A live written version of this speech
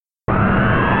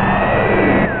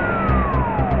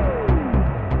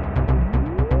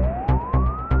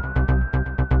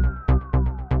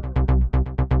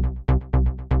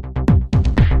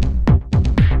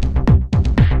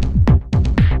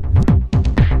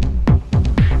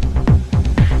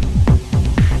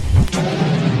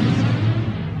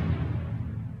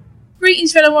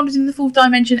Greetings, fellow wanderers in the fourth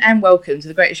dimension, and welcome to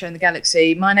the greatest show in the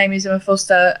galaxy. My name is Emma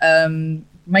Foster,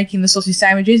 making the sausage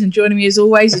sandwiches, and joining me as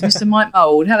always is Mr. Mike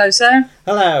Mould. Hello, sir.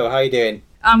 Hello, how are you doing?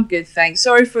 I'm good, thanks.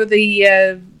 Sorry for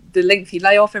the lengthy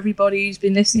layoff, everybody who's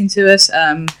been listening to us.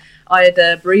 I had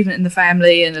a bereavement in the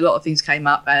family, and a lot of things came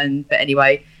up. But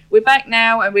anyway, we're back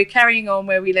now, and we're carrying on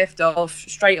where we left off,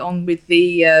 straight on with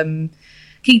the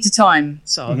Key to Time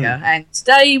saga. Mm-hmm. And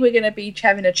today we're going to be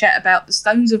having a chat about the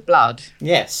Stones of Blood.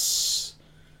 Yes.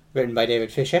 Written by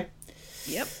David Fisher.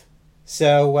 Yep.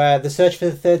 So, the search for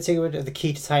the third signet of the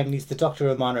Key to Time leads the Doctor,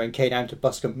 Romana and Kay down to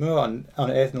Boscombe Moor on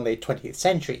Earth in the late 20th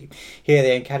century. Here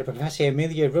they encounter Professor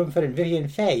Amelia Rumford and Vivian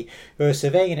Fay, who are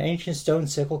surveying an ancient stone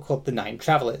circle called the Nine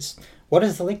Travellers. What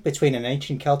is the link between an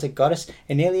ancient Celtic goddess,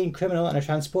 an alien criminal, and a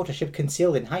transporter ship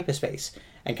concealed in hyperspace?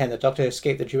 And can the Doctor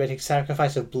escape the druidic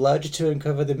sacrifice of blood to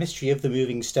uncover the mystery of the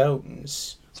moving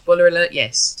stones? Spoiler alert,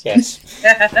 yes. Yes.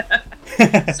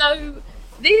 So,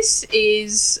 this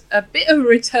is a bit of a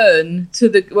return to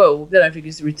the... Well, I don't think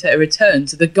it's a return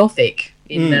to the Gothic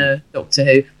in Doctor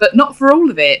Who, but not for all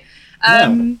of it.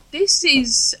 No. This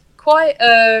is quite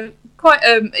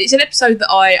it's an episode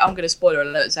that I'm going to spoiler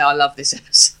alert and say I love this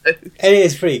episode. It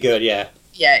is pretty good, yeah.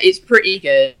 Yeah, it's pretty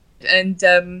good.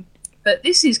 And but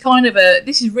this is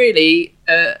really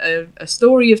a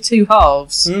story of two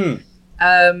halves.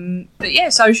 But yeah,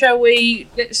 so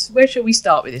where shall we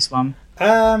start with this one?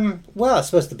 Well, I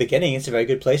suppose the beginning is a very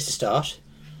good place to start.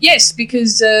 Yes,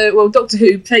 because Doctor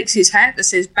Who takes his hat that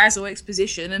says Basil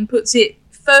Exposition and puts it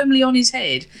firmly on his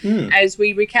head as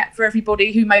we recap for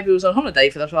everybody who maybe was on holiday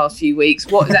for the last few weeks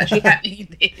what is actually happening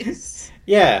in this.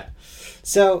 Yeah.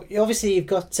 So, obviously, you've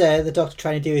got the Doctor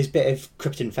trying to do his bit of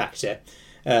Krypton Factor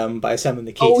by summoning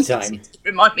the Key to Time.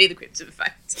 Remind me of the Krypton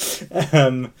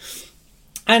Factor.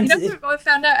 And you know what I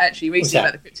found out actually recently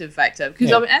about the Krypton Factor?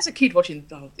 Because as a kid watching,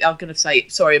 I'm going to say,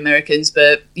 sorry Americans,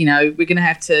 but you know we're going to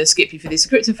have to skip you for this.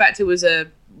 The Krypton Factor was a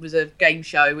game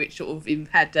show which sort of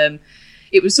had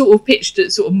it was sort of pitched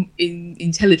at sort of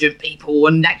intelligent people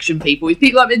and action people. It's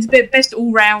the best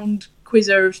all-round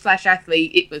quizzer /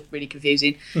 athlete. It was really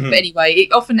confusing. Mm-hmm. But anyway,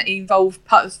 it often involved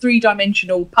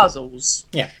three-dimensional puzzles.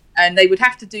 Yeah. And they would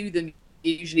have to do them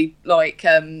usually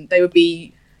they would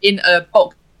be in a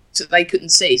box that they couldn't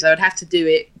see. So they would have to do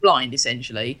it blind,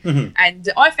 essentially. Mm-hmm. And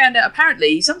I found out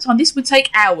apparently sometimes this would take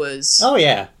hours. Oh,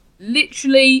 yeah.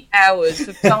 Literally hours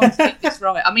for someone to get this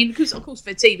right. I mean, because of course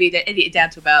for TV they edit it down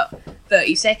to about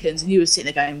 30 seconds, and you were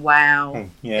sitting there going, "Wow,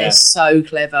 they're so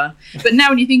clever." But now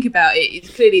when you think about it, it's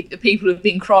clearly the people have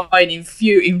been crying in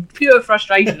pure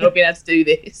frustration not being able to do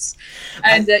this.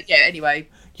 And anyway.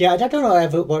 Yeah, I don't know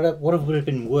what would have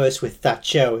been worse with that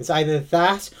show. It's either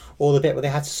that or the bit where they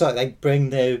had to sort of like bring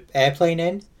the airplane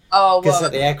in. Oh, well, because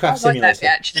the aircraft simulator. That bit,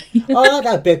 actually. I like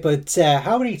that bit, but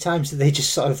how many times did they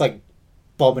just sort of like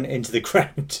bombing it into the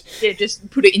ground? Yeah,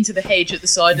 just put it into the hedge at the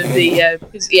side of the...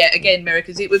 because, again,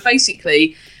 Americans, it was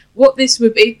basically... What this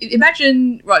would be...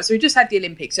 Imagine... Right, so we just had the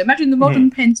Olympics. So imagine the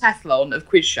modern pentathlon of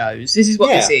quiz shows. This is what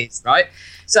this is, right?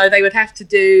 So they would have to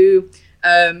do...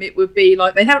 it would be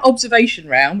like... They'd have an observation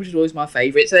round, which is always my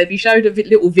favourite. So they'd be showed a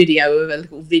little video of a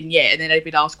little vignette, and then they'd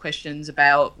be asked questions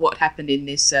about what happened in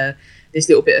this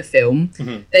little bit of film.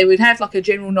 Mm-hmm. They would have like a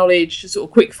general knowledge sort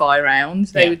of quick fire round.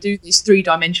 They would do this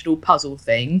three-dimensional puzzle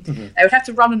thing. Mm-hmm. They would have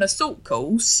to run an assault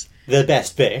course. The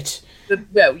best bit. The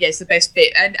best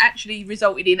bit, and actually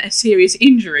resulted in serious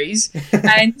injuries.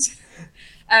 And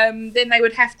then they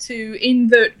would have to, in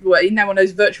one of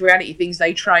those virtual reality things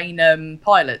they train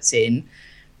pilots in,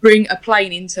 bring a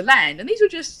plane into land. And these were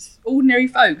just ordinary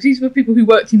folks. These were people who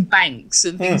worked in banks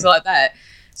and things like that.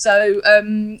 So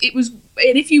it was,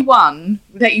 and if you won,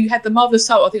 that you had the marvellous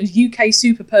title. I think it was UK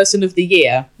Super Person of the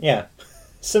Year. Yeah,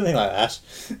 something like that.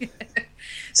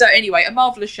 So anyway, a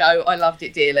marvellous show. I loved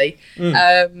it dearly.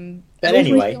 But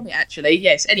anyway, actually,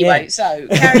 yes. Anyway, so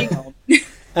carrying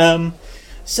on.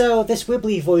 So this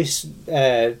wibbly voice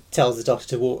tells the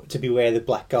Doctor to beware the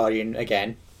Black Guardian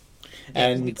again.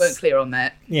 And we weren't clear on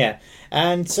that. Yeah,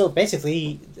 and so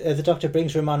basically the Doctor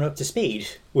brings Romana up to speed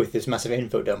with this massive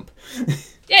info dump.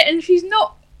 Yeah, and she's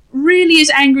not really as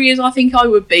angry as I think I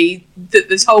would be that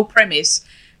this whole premise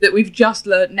that we've just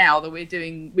learnt now that we're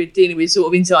dealing with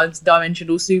sort of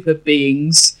interdimensional super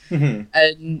beings, and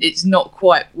it's not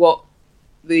quite what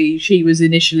she was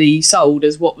initially sold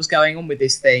as what was going on with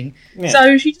this thing. Yeah.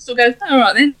 So she just sort of goes, all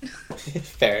right then.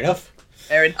 Fair enough.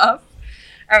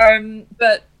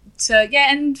 But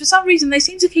and for some reason they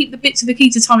seem to keep the bits of the Key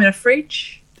to Time in a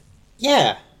fridge.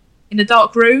 Yeah. In a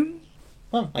dark room.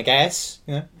 Well, I guess.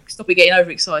 Yeah. Stop it getting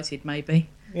overexcited, maybe.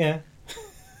 Yeah.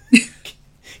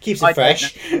 Keeps it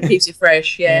fresh. Keeps it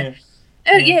fresh, yeah.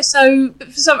 Yeah, so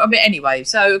for some, I mean, anyway,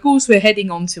 so of course we're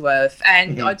heading on to Earth,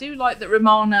 and I do like that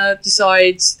Romana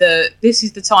decides that this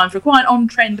is the time for quite an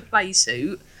on-trend play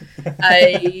suit,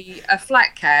 a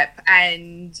flat cap,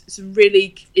 and some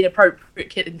really inappropriate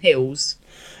kitten heels.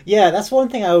 Yeah, that's one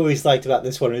thing I always liked about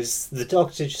this one is the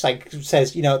Doctor just like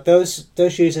says, those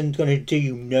shoes are going to do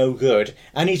you no good,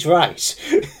 and he's right.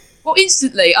 Well,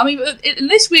 instantly, I mean,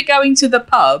 unless we're going to the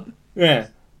pub. Yeah.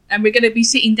 And we're going to be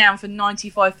sitting down for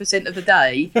 95% of the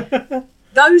day.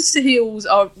 Those heels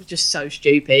are just so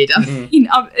stupid. I mean,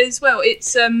 as well,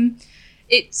 it's I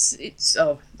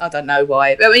don't know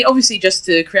why. I mean, obviously, just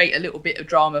to create a little bit of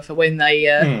drama for when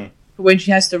they for when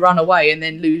she has to run away and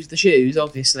then lose the shoes,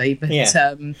 obviously. But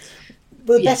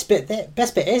well, the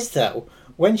best bit is though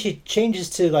when she changes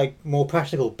to like more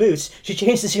practical boots, she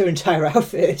changes her entire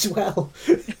outfit as well.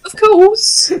 Of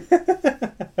course.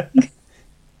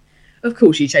 Of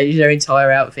course she changes her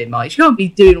entire outfit, Mike. She can't be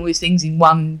doing all these things in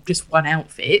just one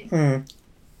outfit.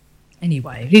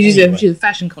 Anyway, she's a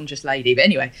fashion-conscious lady. But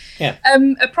anyway,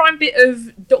 a prime bit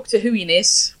of Doctor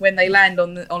Who-iness when they land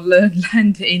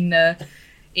land in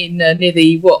near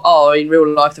the what are in real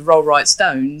life the Roll-Right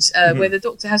Stones, where the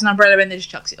Doctor has an umbrella and then just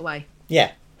chucks it away.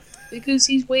 Yeah, because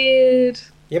he's weird.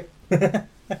 Yep. To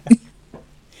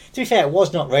be fair, it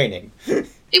was not raining.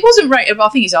 It wasn't raining, but I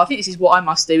think this is what I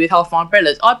must do with half my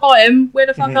umbrellas. I buy them. Where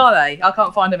the fuck are they? I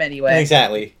can't find them anywhere.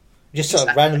 Exactly. Just sort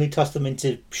of randomly toss them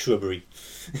into shrubbery.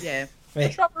 Yeah.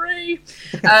 Shrubbery.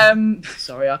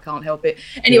 Sorry, I can't help it.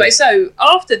 Anyway, so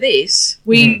after this,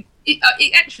 it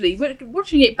actually,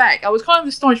 watching it back, I was kind of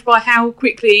astonished by how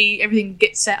quickly everything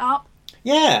gets set up.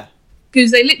 Yeah.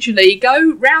 Because they literally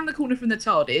go round the corner from the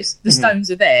TARDIS, the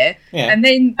stones are there, and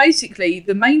then basically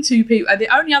the main two people, the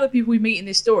only other people we meet in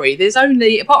this story, there's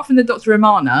only, apart from the Dr.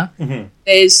 Romana,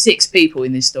 there's 6 people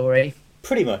in this story.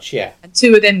 Pretty much, yeah. And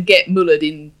 2 of them get mullered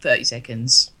in 30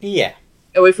 seconds. Yeah.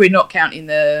 Or if we're not counting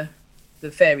the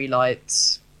fairy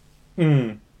lights.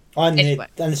 And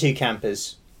the 2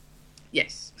 campers.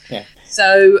 Yes. Yeah.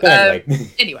 So,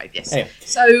 anyway, yes. Anyway.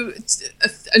 So,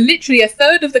 literally a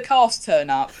third of the cast turn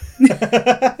up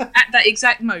at that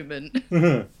exact moment.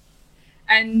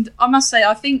 And I must say,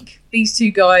 I think these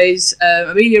 2 guys,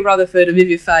 Amelia Rutherford and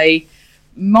Vivian Faye,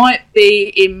 might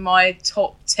be in my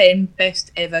top 10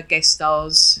 best ever guest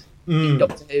stars in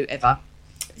Doctor Who ever.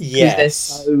 Yes. They're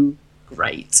so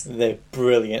great. They're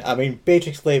brilliant. I mean,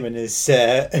 Beatrix Lehman is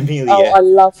Amelia. Oh, I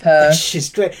love her. She's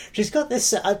great. She's got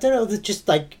this, I don't know, just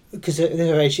like, because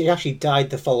she actually died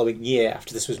the following year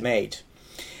after this was made.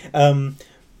 And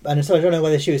so I don't know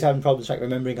whether she was having problems like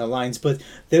remembering her lines, but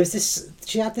there was this,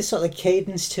 she had this sort of like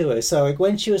cadence to her. So like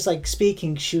when she was like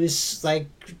speaking, she was like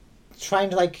trying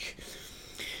to like...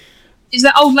 Is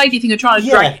that old lady thing of trying to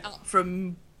drag it up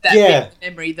from that bit of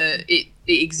memory that it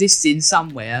exists in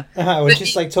somewhere. We're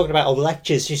just like talking about all the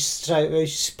lectures.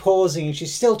 She's pausing and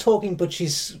she's still talking, but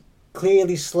she's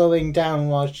clearly slowing down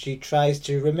while she tries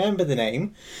to remember the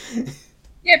name.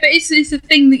 Yeah, but it's a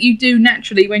thing that you do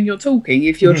naturally when you're talking.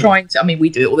 If you're trying to, I mean, we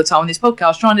do it all the time on this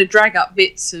podcast, trying to drag up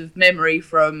bits of memory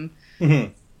from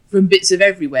bits of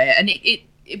everywhere. And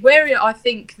I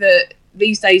think that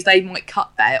these days they might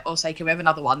cut that or say, can we have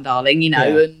another one, darling,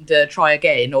 and try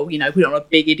again, or, put it on a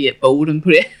big idiot board and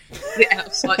put it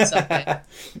outside somewhere.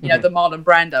 The Marlon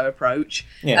Brando approach.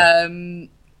 Yeah.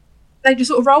 They just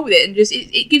sort of roll with it and just,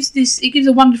 it gives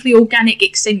a wonderfully organic,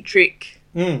 eccentric,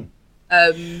 a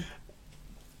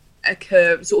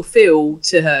sort of feel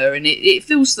to her, and it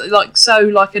feels like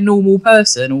a normal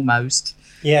person almost.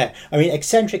 Yeah, I mean,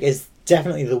 eccentric is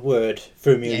definitely the word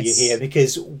for Amelia here,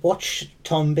 because watch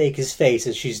Tom Baker's face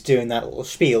as she's doing that little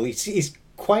spiel. He's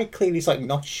quite clearly like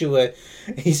not sure.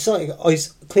 He's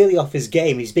clearly off his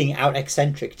game. He's being out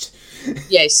eccentric.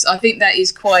 Yes, I think that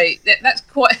is quite a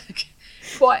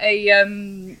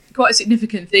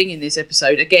significant thing in this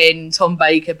episode. Again, Tom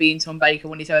Baker being Tom Baker,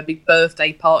 wanted to have a big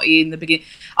birthday party in the beginning.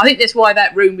 I think that's why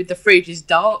that room with the fridge is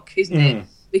dark, isn't it?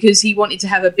 Because he wanted to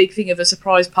have a big thing of a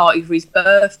surprise party for his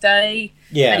birthday.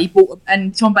 Yeah.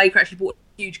 And Tom Baker actually bought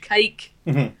a huge cake.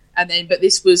 But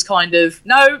this was kind of,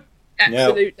 no,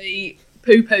 absolutely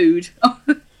poo-pooed.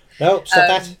 No, stop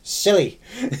that. Silly.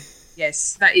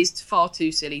 Yes, that is far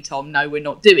too silly, Tom. No, we're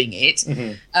not doing it.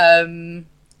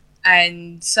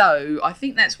 And so I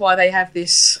think that's why they have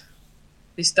this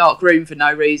dark room for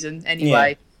no reason anyway.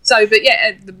 Yeah. So, but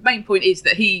yeah, the main point is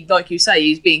that he, like you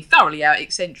say, is being thoroughly out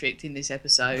eccentric in this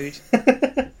episode.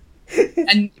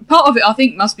 And part of it, I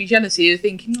think, must be jealousy of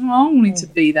thinking, I wanted to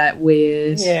be that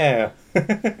weird. Yeah.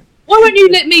 Why won't you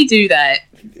let me do that?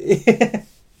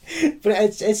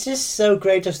 But it's just so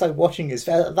great, just like watching his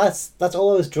face. That's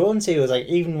all I was drawn to. Was like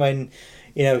even when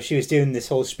she was doing this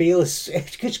whole spiel. She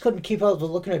just couldn't keep up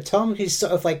with looking at Tom. He's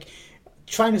sort of like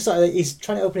he's trying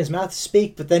to open his mouth to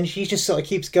speak, but then she just sort of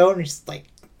keeps going. And she's like,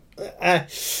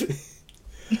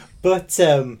 But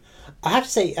I have to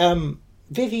say,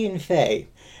 Vivian Faye,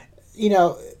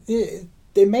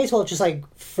 they may as well just like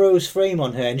froze frame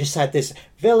on her and just had this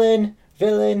villain's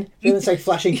like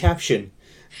flashing caption.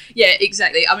 Yeah,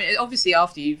 exactly. I mean, obviously,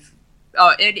 after you've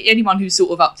anyone who's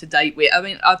sort of up to date with, I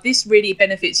mean, this really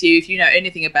benefits you if you know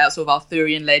anything about sort of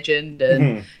Arthurian legend,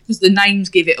 and because the names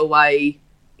give it away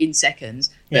in seconds.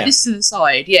 But this to the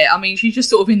side, I mean, she's just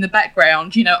sort of in the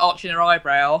background, arching her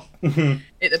eyebrow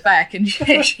at the back, and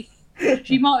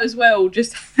she might as well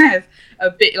just have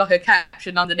a bit like a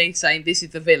caption underneath saying, "This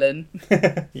is the villain."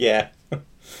 Yeah.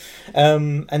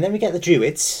 And then we get the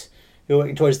Druids, who are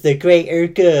working towards the greater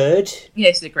good.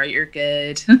 Yes, the greater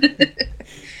good.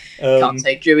 Can't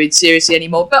take Druids seriously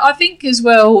anymore. But I think as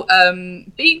well,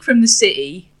 being from the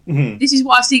city, this is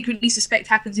what I secretly suspect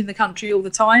happens in the country all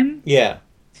the time. Yeah.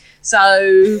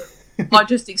 So I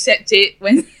just accept it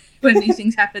when these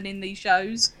things happen in these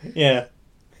shows. Yeah.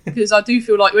 Because I do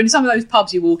feel like when some of those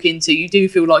pubs you walk into, you do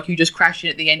feel like you just crashing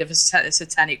at the end of a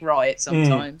satanic riot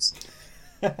sometimes.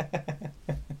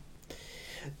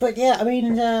 But yeah, I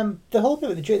mean, the whole bit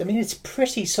with the Druids, I mean, it's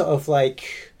pretty sort of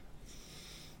like...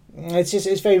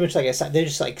 It's very much like they're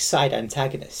just like side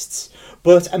antagonists.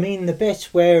 But, I mean, the bit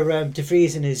where De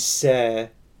Vries and his... is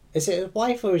it his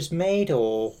wife or his maid,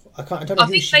 or... I don't know. I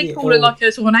think they call her like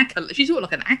a sort of an acolyte. She's sort of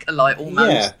like an acolyte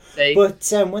almost. Yeah,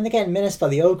 but when they get menaced by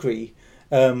the Ogre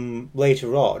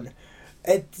later on,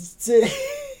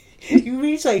 you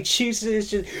really like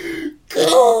chooses just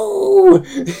go.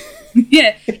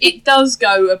 Yeah, it does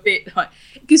go a bit like,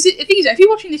 because the thing is, if you're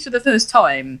watching this for the first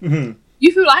time,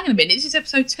 you feel like, hang on a minute, this is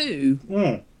episode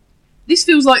 2. This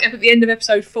feels like at the end of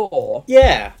episode 4.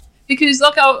 Yeah. Because,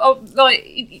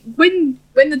 like, when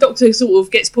the Doctor sort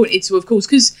of gets pointed to, of course,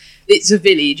 because it's a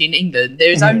village in England,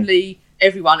 there's only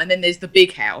everyone, and then there's the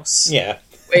big house. Yeah.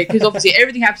 Because obviously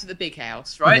everything happens at the big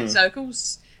house, right? So, of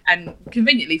course, and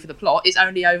conveniently for the plot, it's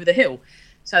only over the hill.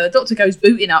 So the Doctor goes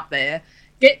booting up there,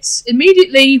 gets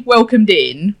immediately welcomed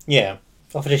in. Yeah.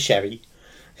 Offered a sherry.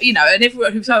 And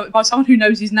everyone by someone who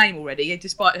knows his name already,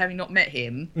 despite having not met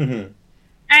him.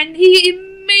 And he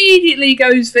immediately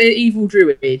goes for evil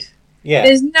druid. Yeah.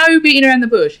 There's no beating around the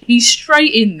bush. He's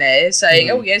straight in there saying,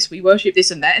 "Oh yes, we worship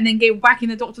this and that," and then get whacking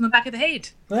the Doctor on the back of the head.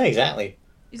 Yeah, exactly.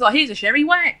 He's like, "Here's a sherry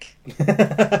whack."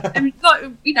 And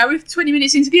we're 20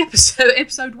 minutes into the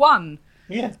episode 1.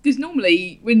 Yeah. Because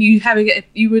normally when you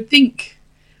you would think,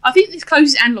 I think this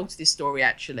closest analogue to this story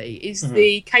actually is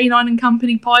the K9 and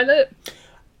Company pilot.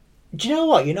 Do you know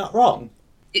what? You're not wrong.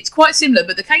 It's quite similar,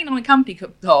 but the K9 and Company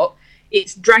plot,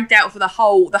 it's dragged out for the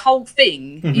whole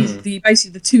thing is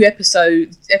basically the 2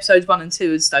 episodes 1 and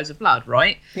 2 of Stones of Blood,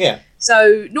 right? Yeah.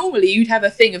 So normally you'd have a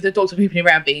thing of the Doctor pooping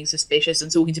around being suspicious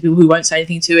and talking to people who won't say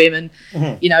anything to him, and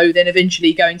then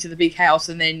eventually going to the big house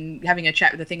and then having a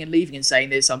chat with the thing and leaving and saying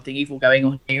there's something evil going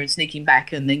on here and sneaking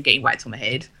back and then getting whacked on the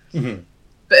head.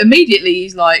 But immediately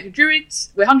he's like,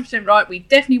 "Druids, we're 100% right. We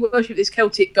definitely worship this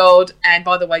Celtic god, and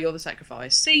by the way, you're the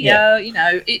sacrifice. See ya."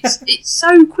 It's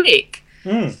so quick.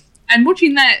 And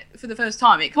watching that for the first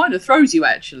time, it kind of throws you,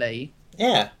 actually.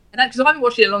 Yeah. And because I haven't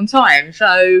watched it in a long time,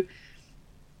 so...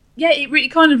 Yeah, it really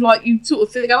kind of like, you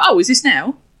sort of go, "Oh, is this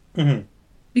now?"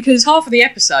 Because half of the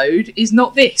episode is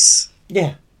not this.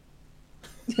 Yeah.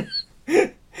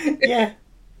 Yeah.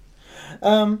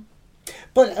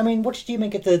 But, I mean, what did you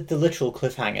make of the literal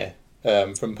cliffhanger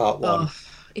from part 1? Oh,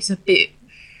 it's a bit...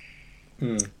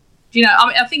 Do you know, I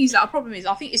mean, I think the problem is,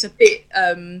 I think it's a bit...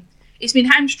 it's been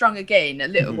hamstrung again a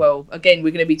little. Well, again,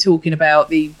 we're going to be talking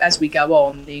about as we go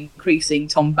on, the increasing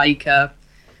Tom Baker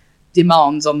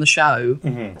demands on the show.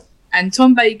 And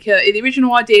Tom Baker, the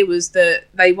original idea was that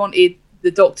they wanted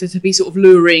the Doctor to be sort of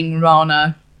luring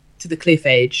Rana to the cliff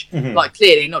edge, like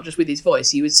clearly, not just with his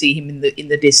voice. You would see him in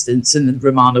the distance, and then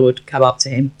Romana would come up to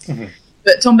him.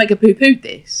 But Tom Baker poo-pooed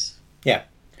this. Yeah,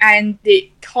 and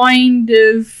it kind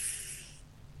of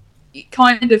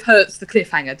hurts the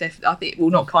cliffhanger. I think, well,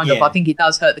 not kind of. I think it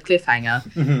does hurt the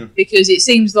cliffhanger because it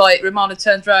seems like Romana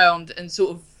turns around and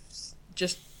sort of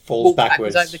just falls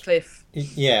backwards over the cliff.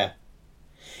 Yeah.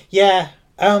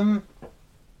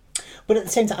 But at the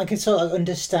same time, I can sort of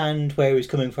understand where he was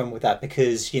coming from with that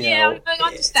because, Yeah, I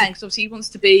understand, because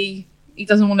obviously he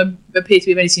doesn't want to appear to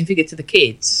be a menacing figure to the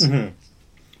kids.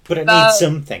 But it needs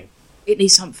something. It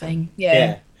needs something,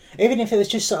 yeah. Even if it was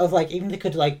just sort of like, even if they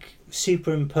could like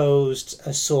superimposed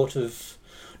a sort of,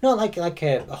 not like a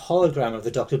hologram of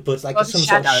the Doctor, but like some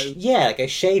shadow. Sort of, like a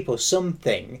shape or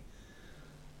something.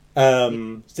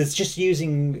 So it's just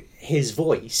using his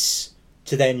voice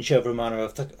to then shove Romana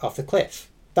off the cliff.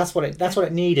 That's what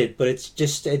it needed, but it's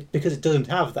just because it doesn't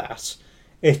have that.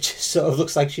 It just sort of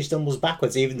looks like she stumbles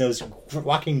backwards, even though it's a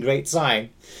whacking great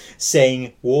sign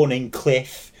saying "warning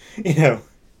cliff." You know.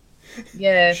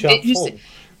 Yeah,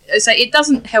 it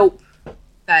doesn't help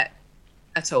that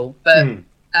at all. But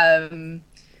I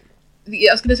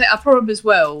was going to say our problem as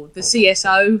well. The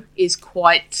CSO is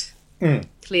quite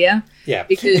clear. Yeah,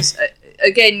 because.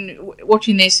 Again,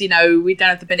 watching this, we don't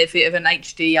have the benefit of an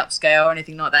HD upscale or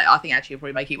anything like that. I think actually it'll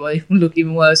probably make it look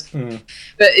even worse.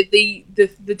 But the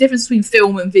difference between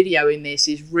film and video in this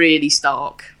is really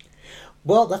stark.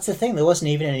 Well, that's the thing. There wasn't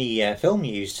even any film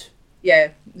used. Yeah,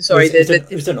 sorry. It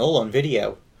was done all on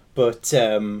video, but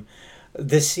the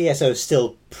CSO is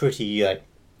still pretty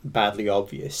badly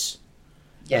obvious.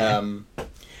 Yeah.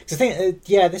 I think,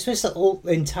 this was all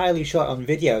entirely shot on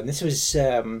video, and this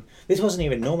wasn't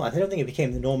even normal. I don't think it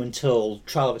became the norm until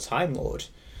Trial of a Time Lord.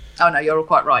 Oh no, you're all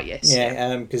quite right. Yes.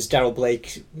 Yeah, because Darryl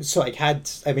Blake sort of had.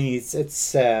 I mean,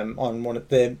 it's on one of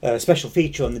the special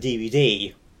feature on the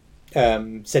DVD.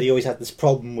 Said he always had this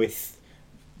problem with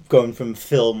going from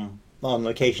film on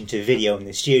location to video in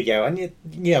the studio, and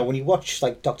when you watch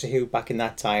Doctor Who back in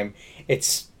that time,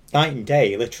 it's night and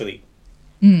day, literally.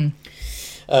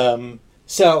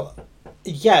 So,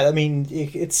 yeah, I mean,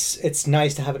 it's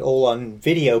nice to have it all on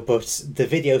video, but the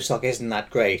video stock isn't that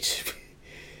great.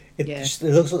 It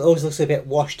always looks a bit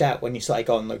washed out when you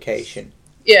go on location.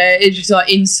 Yeah, it's just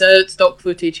insert stock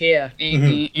footage here. I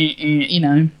don't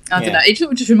know. It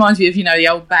sort of just reminds me of the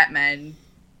old Batman,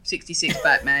 66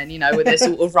 Batman. Where they're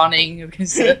sort of running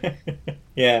because.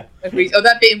 Yeah. Or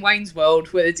that bit in Wayne's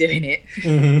World where they're doing it.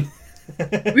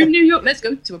 We're in New York. Let's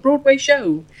go to a Broadway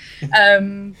show.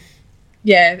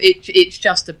 Yeah, it's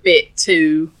just a bit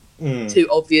too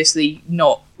obviously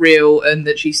not real, and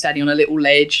that she's standing on a little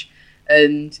ledge,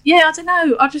 and I don't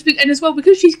know. And as well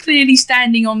because she's clearly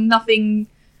standing on nothing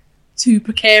too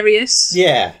precarious.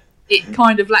 Yeah, it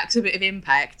kind of lacks a bit of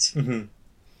impact. Mm-hmm.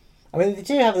 I mean, they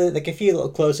do have a few little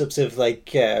close-ups of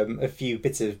a few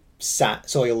bits of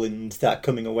soil and that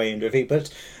coming away under her feet,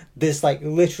 but there's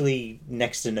literally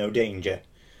next to no danger.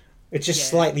 It's just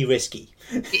slightly risky.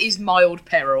 It is mild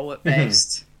peril at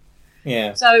best.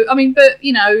 Yeah. So I mean, but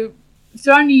to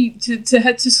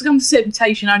succumb to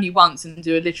temptation only once and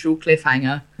do a literal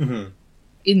cliffhanger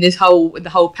in the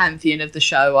whole pantheon of the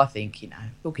show, I think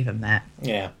we'll give them that.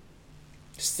 Yeah.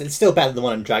 It's still better than the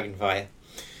one on Dragonfire.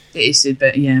 It is,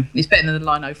 but it's better than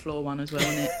the Lino Floor one as well,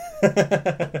 isn't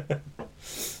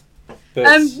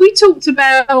it? We talked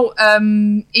about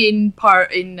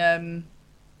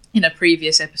in a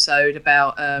previous episode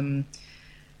about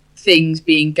things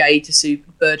being gay to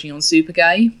verging on super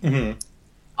gay. Mm-hmm.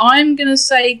 I'm going to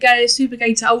say super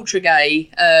gay to ultra gay,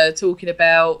 talking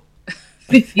about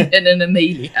Vivian and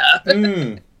Amelia.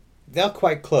 They're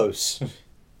quite close.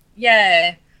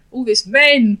 Yeah, all this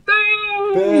men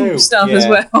boo stuff as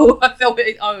well.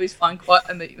 I always find quite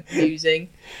amusing.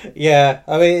 Yeah,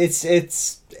 I mean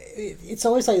it's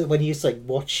always when you used to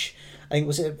watch. I think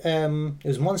it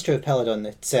was Monster of Peladon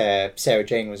that Sarah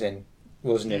Jane was in,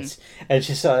 wasn't it? And it's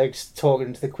just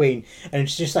talking to the Queen, and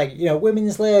it's just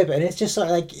women's lib, and it's just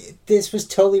this was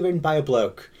totally written by a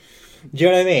bloke. Do you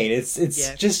know what I mean? It's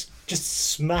just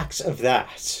smacks of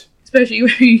that. Especially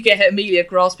when you get Amelia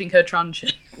grasping her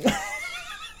truncheon.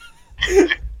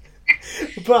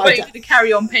 But waiting for the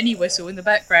Carry On Penny whistle in the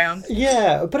background.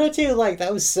 Yeah, but I do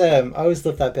that was I always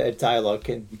loved that bit of dialogue,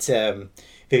 and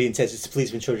Vivian says it's a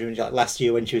policeman children last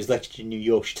year when she was lectured in New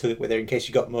York, she took it with her in case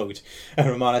she got mugged. And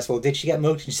Romana asks, well, did she get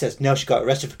mugged? And she says, no, she got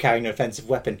arrested for carrying an offensive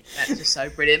weapon. That's just so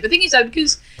brilliant. But the thing is, though,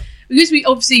 because we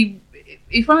obviously,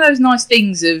 it's one of those nice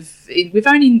things of, we've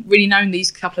only really known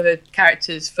these couple of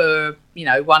characters for,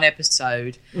 one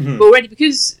episode. Mm-hmm. But already,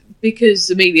 because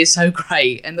Amelia's so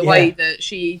great, and the way that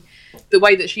she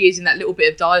is in that little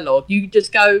bit of dialogue, you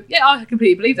just go, yeah, I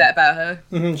completely believe that about her.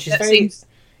 Mm-hmm.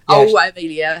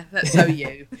 Amelia, that's so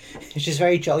you. She's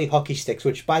very jolly hockey sticks,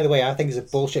 which, by the way, I think is a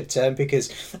bullshit term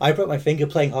because I broke my finger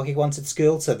playing hockey once at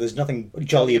school, so there's nothing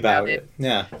jolly about it.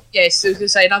 Yeah. Yes, I was going to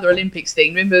say another Olympics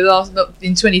thing. Remember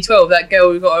in 2012, that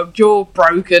girl who got her jaw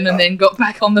broken and then got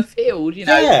back on the field,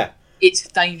 Yeah. It's a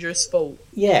dangerous sport.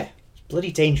 Yeah.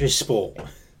 Bloody dangerous sport.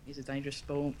 It's a dangerous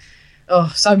sport. Oh,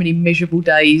 so many miserable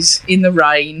days in the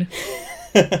rain.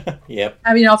 Yep.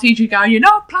 Having our teacher going, you're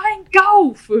not playing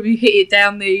golf. We hit it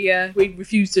down we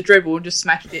refused to dribble and just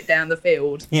smashed it down the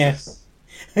field. Yes.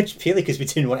 It's purely because we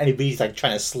didn't want anybody trying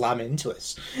to slam into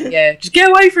us. Yeah, just get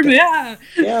away from me. Yeah.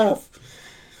 Yeah.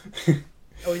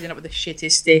 Always end up with the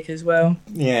shittest stick as well.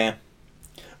 Yeah.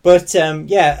 But,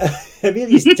 yeah.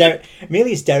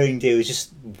 Amelia's daring do is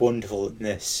just wonderful in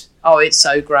this. Oh, it's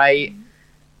so great.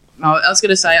 I was going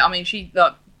to say, I mean, she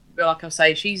like I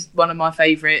say, she's one of my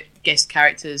favourite guest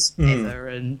characters ever,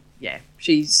 and yeah,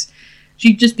 she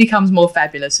just becomes more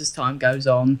fabulous as time goes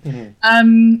on.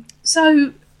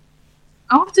 So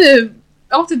after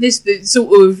this the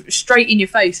sort of straight in your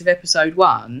face of episode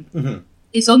 1,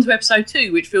 it's on to episode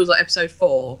 2, which feels like episode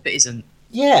 4, but isn't.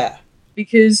 Yeah.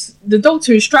 Because the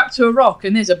Doctor is strapped to a rock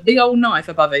and there's a big old knife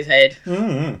above his head.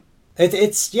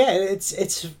 It's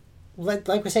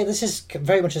like we say, this is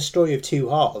very much a story of two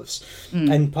halves,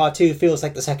 and part 2 feels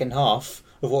like the second half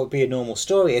of what would be a normal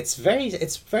story. It's very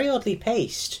oddly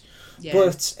paced,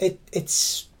 but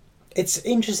it's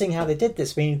interesting how they did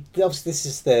this. I mean, obviously this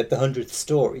is the 100th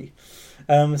story,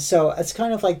 so it's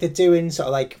kind of like they're doing sort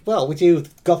of like, well, we do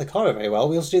gothic horror very well,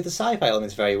 we also do the sci-fi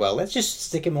elements very well. Let's just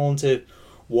stick them all into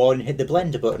one and hit the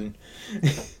blender button.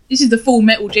 This is the Full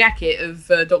Metal Jacket of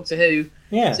Doctor Who.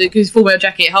 Yeah. So because Full Metal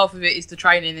Jacket, half of it is the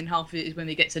training, and half of it is when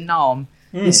they get to Nam.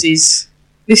 This is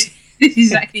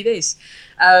exactly this.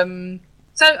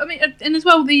 So I mean, and as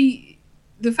well the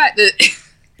fact that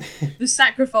the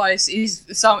sacrifice is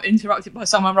interrupted by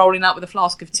someone rolling up with a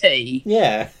flask of tea.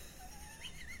 Yeah.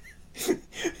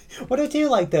 What I do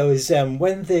like though is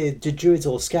when the druids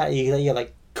all scatter, you hear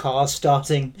like cars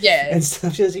starting, and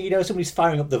stuff. You know, somebody's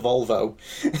firing up the Volvo.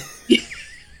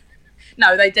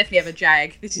 No, they definitely have a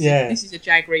Jag. This is a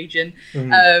Jag region.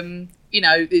 You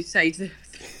know, they say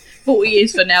 40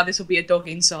 years from now, this will be a dog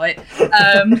in sight. You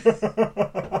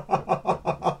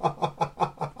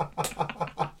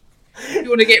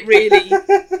want to get really,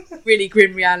 really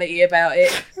grim reality about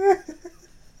it.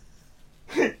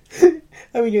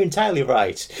 I mean, you're entirely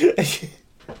right.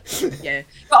 Yeah,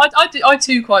 but I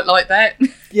too quite like that.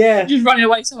 Yeah, just running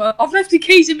away somewhere. I've left the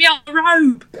keys in my other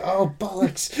robe. Oh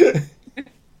bollocks!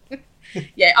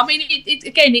 Yeah, I mean,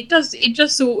 it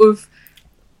just sort of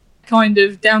kind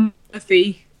of down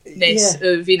earthiness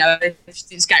of, you know,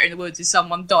 scattering the woods is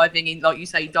someone diving in, like you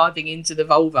say, diving into the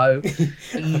Volvo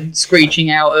and screeching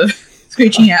out of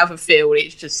a field.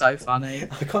 It's just so funny.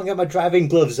 I can't get my driving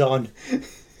gloves on.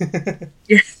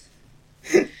 Yeah.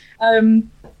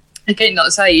 Again, like I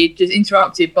say, you're just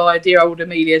interrupted by dear old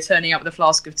Amelia turning up with a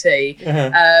flask of tea.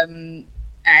 And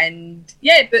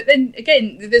yeah, but then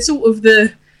again, there's sort of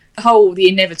the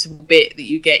inevitable bit that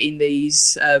you get in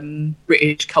these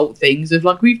British cult things of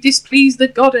like, we've displeased the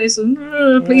goddess and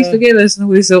please forgive us and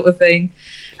all this sort of thing.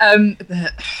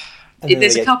 But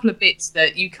there's a couple of bits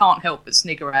that you can't help but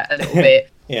snigger at a little bit.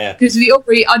 Yeah. Because the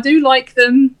Aubrey, I do like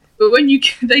them, but when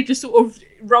they just sort of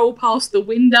roll past the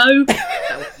window,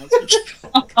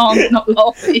 I can't not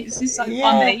laugh. It's just so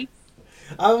funny.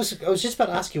 I was just about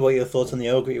to ask you what your thoughts on the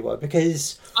Ogre were,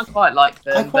 because I quite like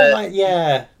them.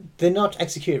 They're not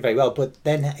executed very well, but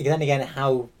then again,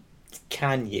 how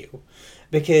can you?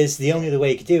 Because the only other way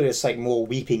you could do it is like more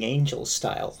Weeping Angels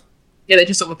style. Yeah, they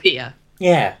just sort of appear.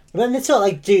 Yeah, but then they sort of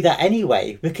like do that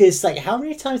anyway, because like how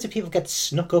many times do people get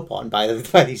snuck up on by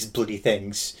these bloody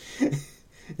things?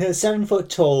 They're 7 foot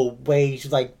tall,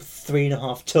 weighs like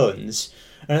 3.5 tons,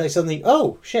 and like suddenly,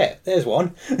 oh shit, there's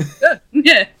one.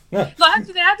 Yeah. Like,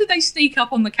 how did they sneak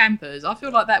up on the campers? I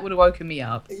feel like that would have woken me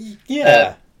up.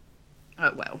 Yeah.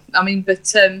 Well, I mean,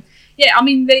 but yeah, I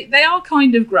mean, they are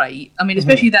kind of great. I mean,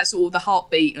 especially that sort of the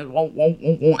heartbeat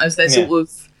as they sort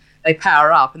of they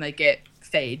power up and they get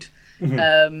fed.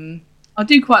 I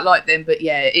do quite like them, but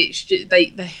yeah, it's just,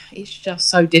 it's just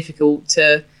so difficult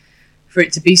for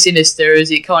it to be sinister as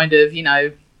it kind of, you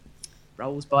know,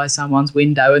 rolls by someone's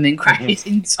window and then crashes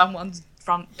in someone's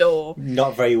front door.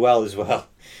 Not very well as well.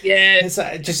 Yeah. It's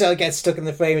like, just sort of gets stuck in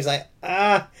the frame. It's like,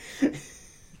 as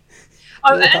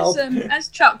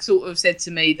Chuck sort of said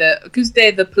to me, that because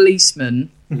they're the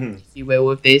policemen, if you will,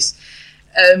 of this,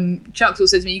 Chuck sort of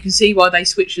says to me, you can see why they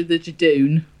switched to the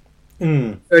Jadoon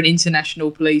for an international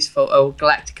police or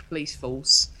galactic police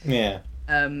force. Yeah.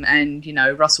 And, you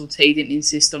know, Russell T didn't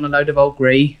insist on a load of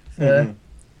Ogre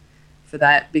for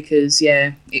that because,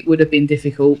 yeah, it would have been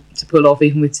difficult to pull off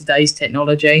even with today's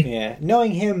technology. Yeah.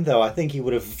 Knowing him, though, I think he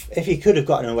would have, if he could have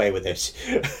gotten away with it,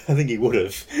 I think he would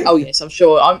have. Oh, yes, I'm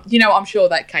sure. I'm sure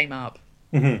that came up.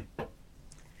 Yeah,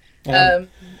 but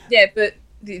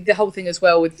the whole thing as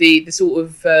well with the sort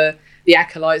of the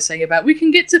acolytes saying about, we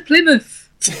can get to Plymouth.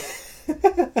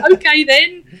 Okay,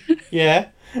 then. Yeah.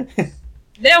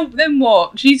 Then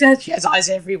what? She has eyes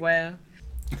everywhere.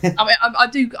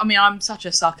 I mean, I'm such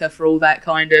a sucker for all that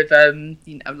kind of,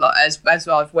 you know, like, as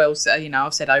I've well said, you know,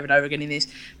 I've said over and over again in this,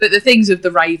 but the things of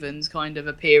the ravens kind of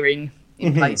appearing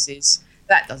in places,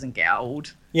 that doesn't get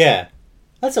old. Yeah,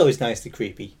 that's always nicely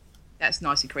creepy. that's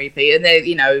nice and creepy. And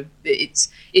they're, it's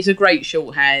a great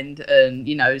shorthand, and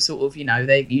sort of,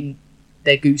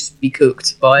 their goose be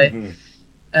cooked by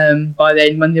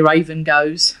then when the raven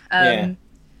goes. Again,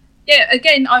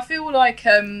 I feel like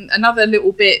another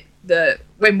little bit that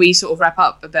when we sort of wrap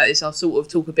up about this, I'll sort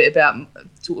of talk a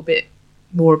bit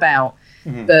more about.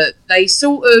 But they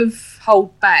sort of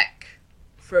hold back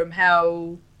from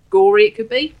how gory it could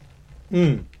be.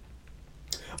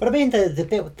 But I mean, the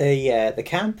bit with the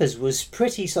campers was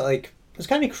pretty sort of like, it was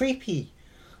kind of creepy.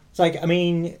 It's like,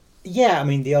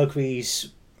 the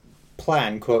Ogre's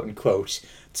plan, quote unquote,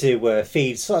 to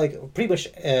feed sort of like pretty much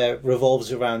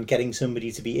revolves around getting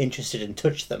somebody to be interested and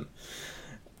touch them.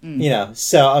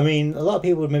 So I mean, a lot of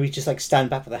people would maybe just like stand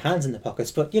back with their hands in their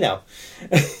pockets, but No,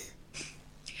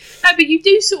 but you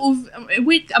do sort of.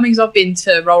 Because I've been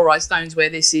to Rollright Stones where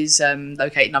this is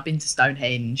located, and I've been to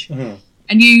Stonehenge,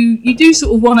 and you do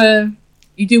sort of want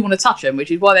to touch them, which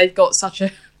is why they've got such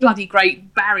a bloody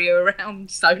great barrier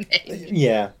around Stonehenge.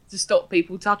 Yeah. To stop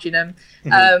people touching them,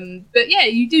 but yeah,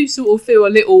 you do sort of feel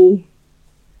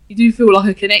you do feel like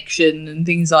a connection and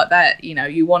things like that.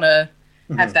 You want to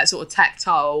have that sort of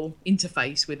tactile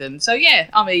interface with them. So yeah,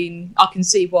 I mean, I can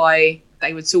see why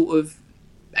they would sort of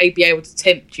be able to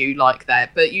tempt you like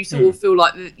that, but you sort of feel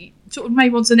like you sort of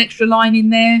maybe wants an extra line in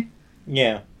there.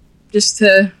 Yeah. Just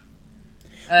to.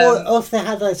 Or if they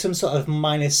had like some sort of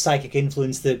minor psychic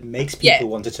influence that makes people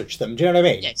want to touch them. Do you know what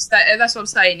I mean? Yes, that's what I'm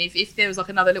saying. If there was like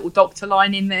another little doctor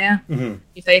line in there,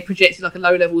 if they projected like a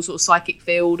low-level sort of psychic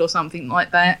field or something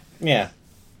like that. Yeah.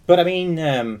 But I mean,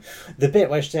 the bit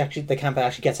where the camper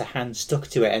actually gets a hand stuck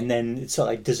to it and then it sort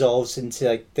of like dissolves into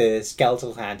like the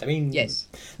skeletal hand. I mean, yes,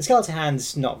 the skeletal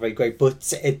hand's not very great, but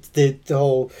the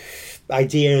whole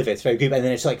idea of it's very good. And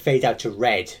then it's like fade out to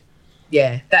red.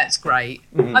 Yeah, that's great.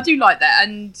 I do like that,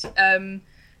 and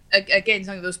again,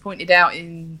 something that was pointed out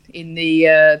in the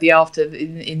after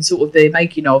in sort of the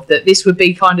making of that this would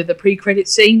be kind of the pre-credit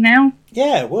scene now.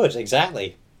 Yeah, it would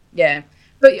exactly. Yeah,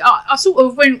 but I sort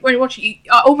of when watching,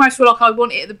 I almost feel like I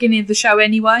want it at the beginning of the show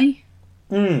anyway.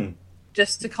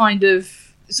 Just to kind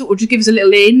of sort of just give us a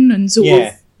little in and sort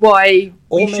of why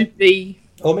we should be,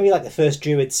 or maybe like the first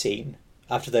druid scene.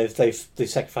 After they've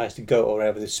sacrificed a goat or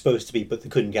whatever they're supposed to be, but they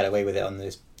couldn't get away with it on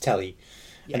the telly,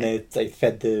 and they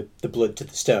fed the blood to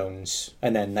the stones,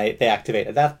 and then they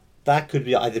activated that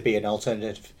could either be an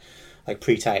alternative, like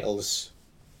pre-titles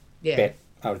bit,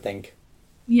 I would think.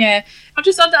 Yeah,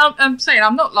 I'm saying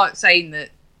I'm not like saying that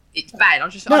it's bad.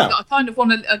 I kind of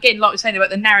want to, again, like we're saying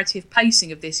about the narrative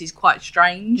pacing of this is quite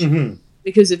strange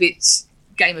because of its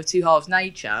Game of Two Halves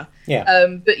nature. Yeah.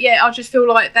 But yeah, I just feel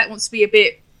like that wants to be a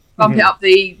bit. Bump it up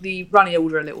the running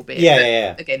order a little bit.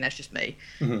 Yeah. Again, that's just me.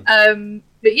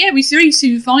 But yeah, we very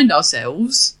soon find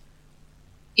ourselves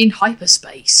in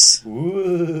hyperspace.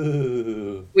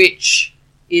 Ooh. Which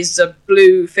is a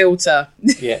blue filter.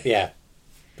 yeah.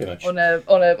 Pretty much. on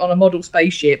a model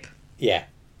spaceship. Yeah.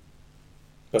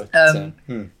 But,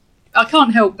 I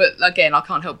can't help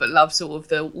but love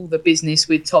sort of all the business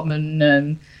with Tom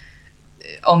and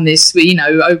on this,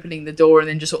 opening the door and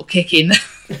then just sort of kicking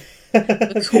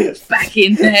the corpse back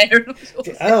in there.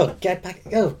 Get back!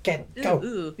 Go!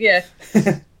 Yeah.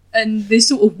 And this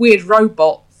sort of weird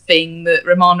robot thing that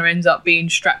Romana ends up being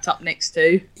strapped up next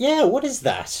to. Yeah, what is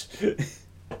that?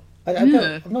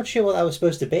 I'm not sure what that was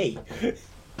supposed to be.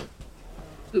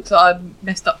 Looks like a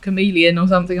messed up chameleon or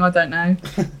something. I don't know.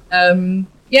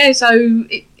 So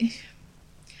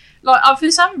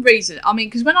for some reason, I mean,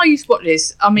 because when I used to watch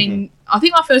this, I mean, I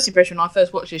think my first impression when I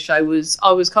first watched this show was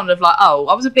I was kind of like, I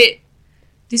was a bit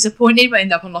disappointed when I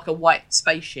ended up on like a white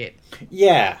spaceship.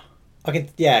 Yeah, I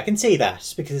can see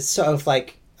that because it's sort of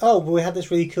like, we had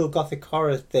this really cool gothic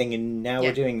horror thing, and now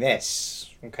we're doing this.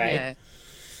 Okay.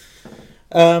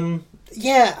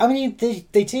 Yeah. I mean,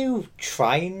 they do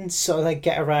try and sort of like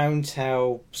get around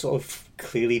how sort of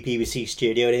clearly BBC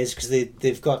Studio it is because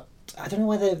they've got. I don't know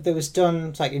whether it was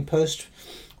done like in post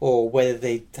or whether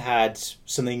they had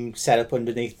something set up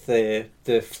underneath the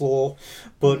floor,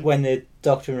 but when the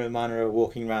Doctor and Romana are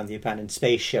walking around the abandoned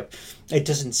spaceship, it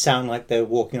doesn't sound like they're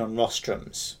walking on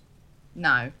rostrums.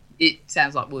 No, it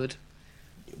sounds like wood.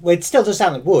 Well, it still does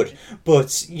sound like wood,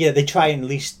 but they try and at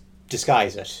least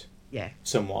disguise it. Yeah.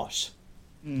 Somewhat.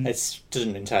 It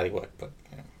doesn't entirely work, but.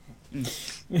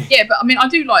 Yeah, but I mean, I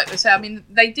do like to say, I mean,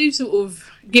 they do sort of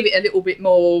give it a little bit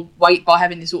more weight by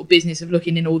having this sort of business of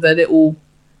looking in all the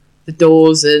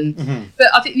doors and. But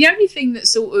I think the only thing that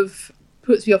sort of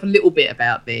puts me off a little bit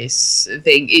about this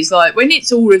thing is like when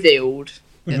it's all revealed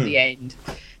at the end,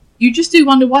 you just do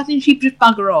wonder why didn't she just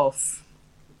bugger off?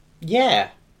 Yeah,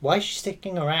 why is she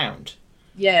sticking around?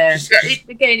 Yeah, it just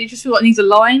feels like it needs a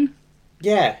line.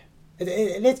 Yeah. It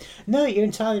is. No, you're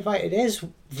entirely right. It is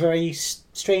very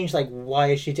strange. Like,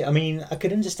 why is she? I mean, I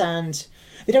could understand.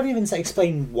 They don't even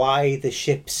explain why the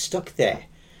ship's stuck there.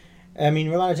 I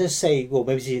mean, Romana does say, well,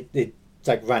 maybe it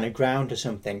like ran aground or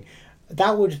something.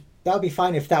 That would be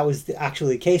fine if that was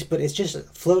actually the case. But it's just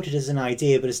floated as an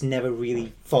idea, but it's never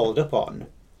really followed up on.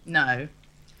 No,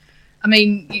 I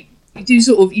mean, you do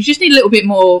sort of. You just need a little bit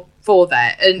more for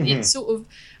that, and it's sort of.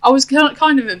 I was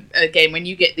kind of again when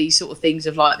you get these sort of things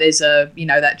of like there's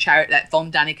that chariot, that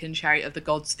von Daniken Chariot of the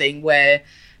Gods thing where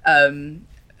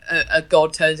a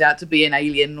god turns out to be an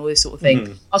alien and all this sort of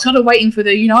thing. I was kind of waiting for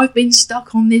the I've been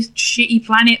stuck on this shitty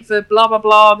planet for blah blah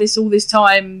blah all this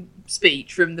time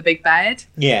speech from the big bad.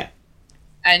 Yeah.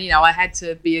 And I had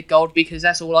to be a god because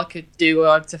that's all I could do.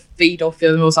 I had to feed off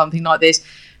him or something like this.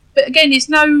 But again, it's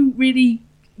no really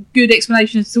good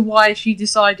explanation as to why she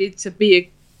decided to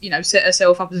be set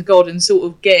herself up as a god and sort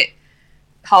of get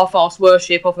half-assed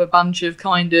worship off a bunch of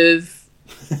kind of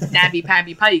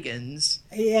nabby-pabby pagans.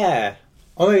 Yeah.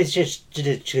 Or it's just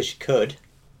she could.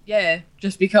 Yeah,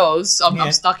 just because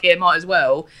I'm stuck here, might as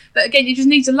well. But again, it just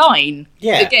needs a line.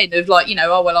 Yeah. Again, of like,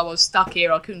 I was stuck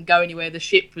here, I couldn't go anywhere, the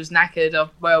ship was knackered,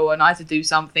 and I had to do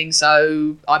something,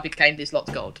 so I became this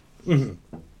lot's god.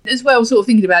 Mm-hmm. As well, sort of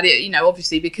thinking about it,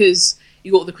 obviously, because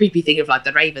you got the creepy thing of like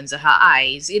the ravens are her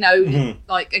eyes,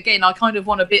 like again, I kind of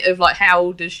want a bit of like,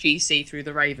 how does she see through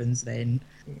the ravens then?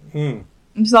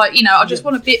 It's like, I just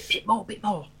want a bit more.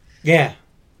 Yeah.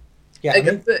 Yeah.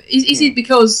 But is it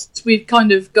because we've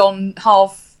kind of gone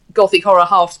half gothic horror,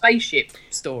 half spaceship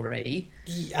story?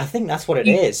 I think that's what it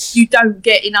is. You don't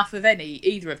get enough of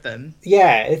either of them.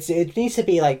 Yeah, it needs to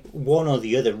be like one or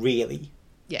the other, really.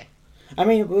 Yeah. I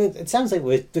mean, it sounds like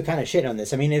we're kind of shitting on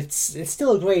this. I mean, it's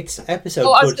still a great episode.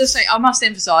 I was going to say, I must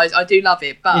emphasise, I do love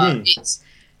it, but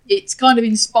it's kind of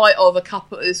in spite of a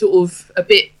couple, sort of a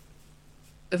bit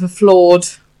of a flawed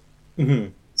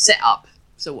setup,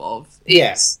 sort of.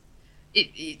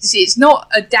 It's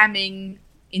not a damning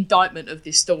indictment of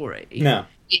this story. No.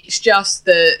 It's just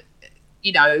that,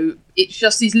 it's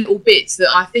just these little bits that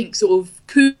I think sort of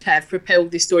could have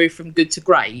propelled this story from good to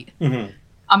great. Mm-hmm.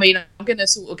 I mean, I'm going to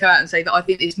sort of come out and say that I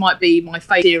think this might be my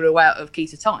favourite serial out of Key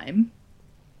to Time.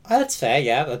 Oh, that's fair,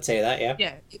 yeah. I'd say that, yeah.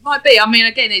 Yeah, it might be. I mean,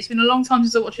 again, it's been a long time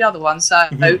since I watched the other one, so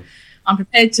I'm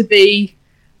prepared to be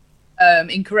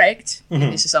incorrect in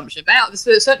this assumption. But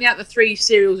certainly out of the 3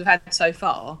 serials we've had so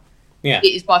far, it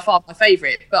is by far my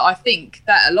favourite. But I think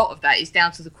that a lot of that is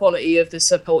down to the quality of the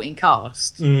supporting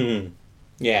cast.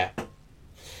 Yeah.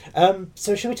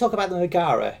 So should we talk about the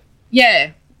Megara?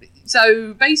 Yeah.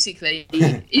 So basically,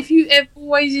 if you ever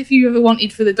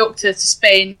wanted for the Doctor to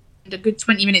spend a good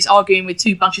 20 minutes arguing with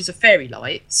 2 bunches of fairy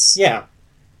lights, that are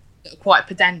quite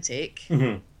pedantic,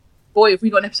 boy, have we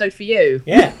got an episode for you.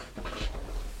 Yeah.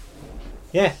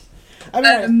 Yeah. I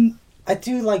mean, I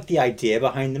do like the idea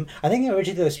behind them. I think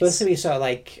originally they were supposed to be sort of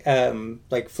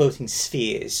like floating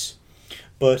spheres,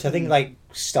 but I think like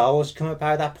Star Wars had come up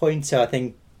at that point, so I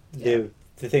think the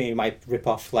thing you might rip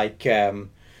off like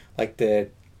the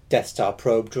Death Star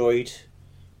probe droid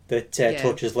that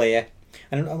tortures Leia.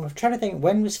 And I'm trying to think,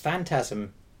 when was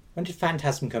Phantasm? When did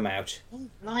Phantasm come out? Oh,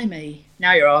 blimey.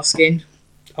 Now you're asking.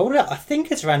 I think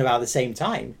it's around about the same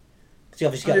time. Because you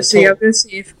obviously I'm going to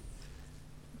see if...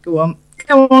 Go on,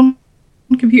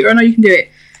 computer, I know you can do it.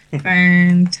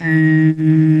 Phantasm.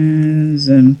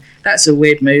 That's a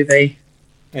weird movie.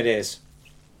 It is.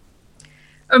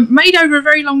 Made over a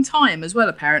very long time as well,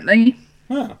 apparently.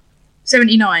 Huh.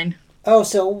 79. Oh,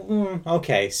 so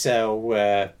okay,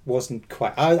 so wasn't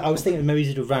quite. I was thinking maybe it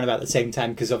would have ran about the same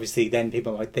time because obviously then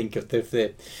people might think of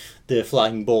the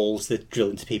flying balls that drill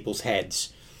into people's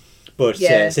heads. But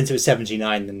since it was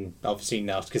 79, then obviously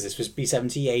not because this was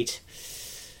B78.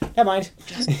 Never mind.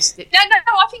 No.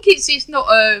 I think it's not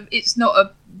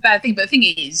a bad thing, but the thing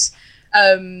is,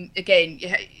 again,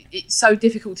 it's so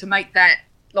difficult to make that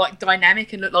like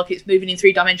dynamic and look like it's moving in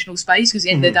 3-dimensional space because at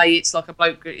the end of the day it's like a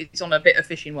bloke, it's on a bit of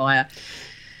fishing wire.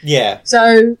 Yeah.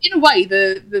 So in a way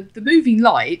the moving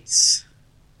lights,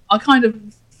 I kind of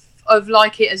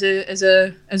like it as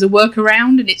a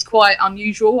workaround, and it's quite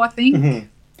unusual, I think.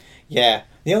 Yeah.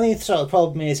 The only sort of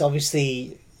problem is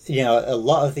obviously, a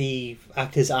lot of the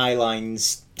actors' eye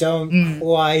lines don't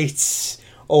quite,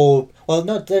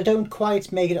 they don't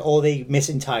quite make it, or they miss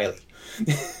entirely.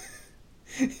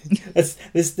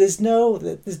 There's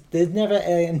never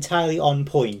entirely on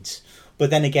point, but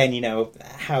then again,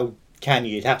 how can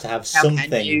you? You'd have to have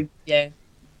something. Yeah,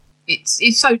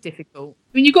 it's so difficult.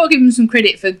 I mean, you've got to give them some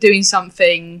credit for doing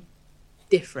something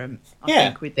different. I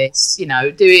think with this, do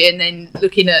it, and then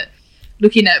looking at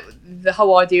the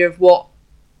whole idea of what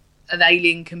an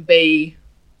alien can be,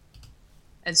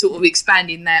 and sort of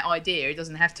expanding that idea. It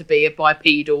doesn't have to be a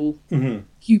bipedal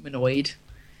humanoid.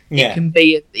 Yeah. It can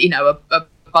be, a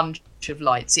bunch of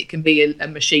lights. It can be a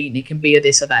machine. It can be a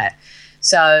this or that.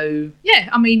 So, yeah,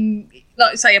 I mean,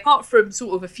 like I say, apart from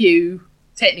sort of a few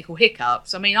technical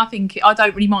hiccups, I mean, I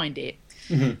don't really mind it.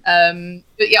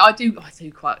 But yeah,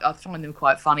 I find them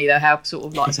quite funny though, how sort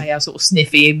of, like I say, how sort of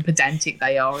sniffy and pedantic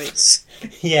they are. It's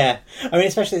yeah, I mean,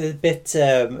 especially the bit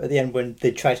at the end when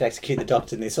they try to execute the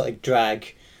Doctor and they sort of like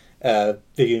drag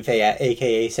Vivian Faye,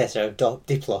 aka Cesar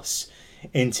Diplos,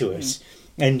 into it,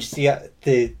 and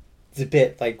the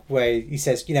bit like where he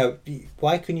says,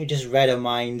 why couldn't you just read her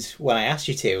mind when I asked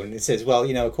you to? And it says, well,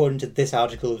 according to this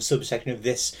article of subsection of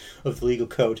the legal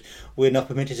code, we're not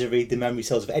permitted to read the memory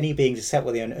cells of any beings except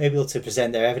when they are unable to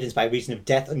present their evidence by reason of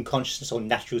death, unconsciousness, or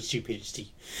natural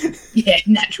stupidity. Yeah,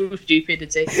 natural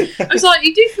stupidity. I was like,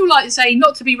 you do feel like saying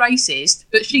not to be racist,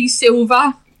 but she's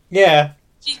silver. Yeah.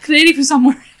 She's clearly from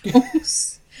somewhere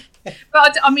else.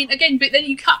 But I mean, again, but then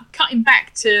you cutting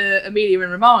back to Amelia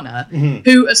and Romana,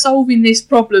 who are solving this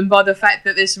problem by the fact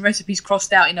that there's some recipes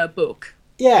crossed out in her book.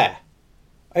 Yeah,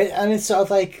 and it's sort of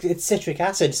like it's citric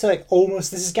acid. So like almost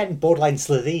this is getting borderline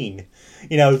Slovene,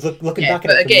 looking back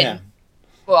at it from there.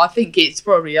 Well, I think it's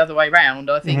probably the other way round.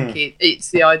 I think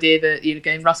it's the idea that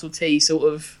again Russell T sort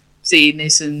of seeing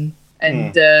this and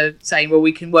saying, well,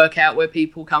 we can work out where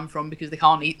people come from because they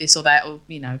can't eat this or that, or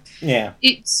Yeah.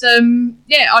 It's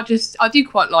I do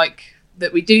quite like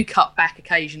that we do cut back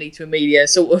occasionally to Amelia,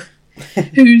 sort of,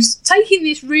 who's taking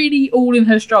this really all in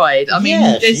her stride. I mean,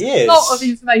 there's a lot of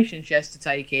information she has to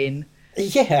take in.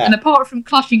 Yeah. And apart from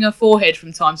clutching her forehead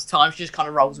from time to time, she just kind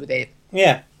of rolls with it.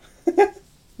 Yeah.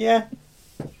 Yeah.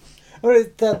 Well,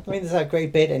 there's that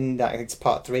great bit in it's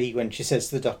part 3 when she says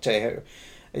to the Doctor,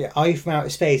 are you from outer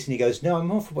space? And he goes, no, I'm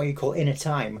more from what you call inner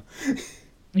time.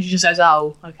 And she just says,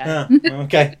 oh, okay.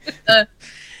 Okay.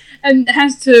 And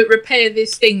has to repair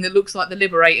this thing that looks like the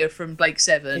Liberator from Blake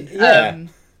 7. Yeah.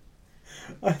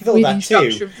 I thought with that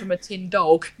instruction too. from a tin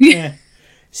dog. Yeah.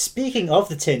 Speaking of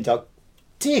the tin dog,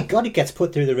 dear God, he gets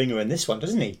put through the ringer in this one,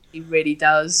 doesn't he? He really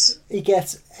does. He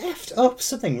gets effed up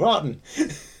something rotten.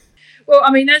 Well,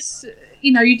 I mean, that's,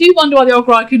 you do wonder why the old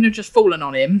guy couldn't have just fallen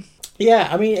on him. Yeah,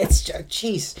 I mean, it's...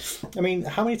 Jeez. I mean,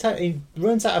 how many times... He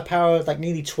runs out of power, like,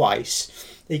 nearly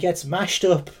twice. He gets mashed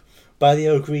up by the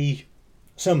Ogre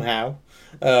somehow.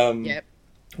 Yep.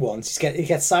 Once. He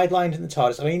gets sidelined in the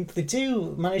TARDIS. I mean, they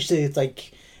do manage to,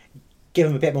 like, give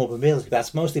him a bit more mobility.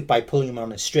 That's mostly by pulling him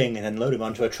on a string and then load him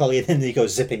onto a trolley and then he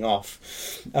goes zipping off.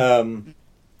 So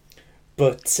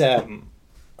it's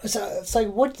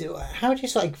like, how do you,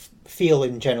 like, feel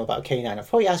in general about K9? I've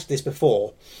probably asked this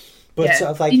before. But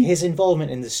sort of like his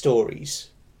involvement in the stories.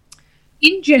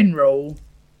 In general,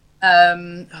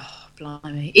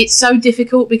 blimey, it's so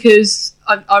difficult because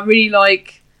I really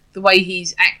like the way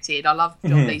he's acted. I love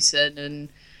John Leeson, and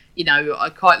I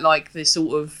quite like the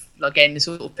sort of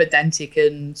pedantic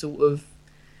and sort of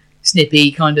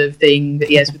snippy kind of thing that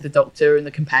he has with the Doctor and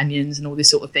the companions and all this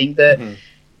sort of thing. But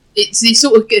it's this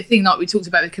sort of thing like we talked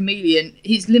about with Chameleon.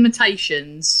 His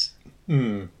limitations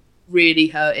really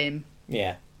hurt him.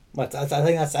 Yeah. But I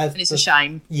think that's and it's a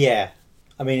shame. Yeah,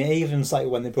 I mean, even like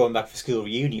when they brought him back for school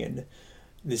reunion,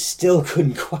 they still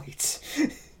couldn't quite.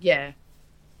 Yeah,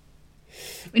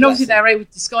 I mean, obviously they were able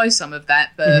to disguise some of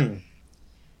that, but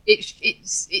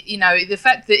it's the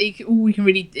fact that all we can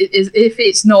really is if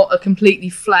it's not a completely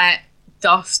flat,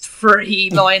 dust-free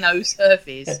lino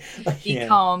surface, he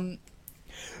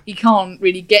can't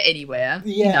really get anywhere.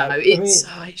 Yeah, it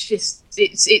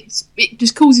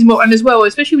just causes more, and as well,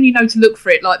 especially when you know to look for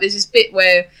it. Like there's this bit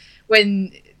where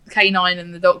when K9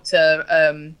 and the Doctor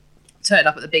turn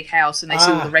up at the big house and they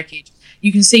see all the wreckage,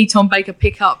 you can see Tom Baker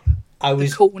pick up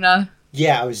the corner.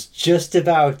 Yeah, I was just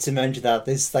about to mention that.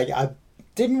 This I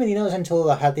didn't really notice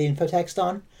until I had the info text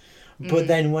on, but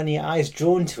then when your eyes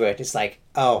drawn to it, it's like,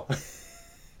 oh.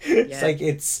 It's like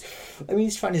I mean,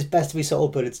 he's trying his best to be subtle,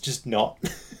 but it's just not.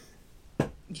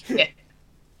 Yeah.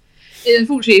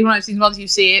 Unfortunately, one of those things, once you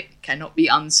see it, cannot be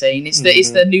unseen. It's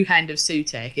the new hand of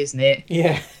Sutek, isn't it?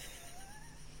 Yeah.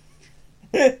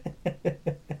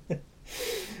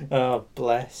 Oh,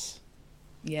 bless.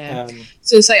 Yeah.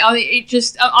 So say,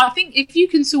 I think if you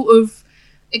can sort of,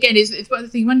 again, it's one of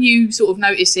the things when you sort of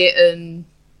notice it and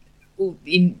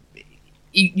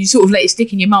you sort of let it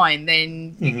stick in your mind,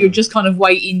 then you're just kind of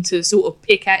waiting to sort of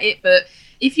pick at it. But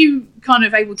if you kind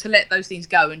of able to let those things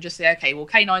go and just say, okay, well,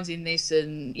 K9's in this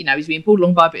and, he's being pulled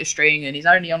along by a bit of string and he's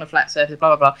only on a flat surface,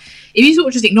 blah, blah, blah. If you sort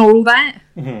of just ignore all that,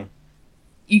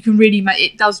 you can really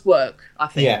it does work, I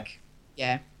think.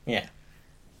 Yeah. Yeah.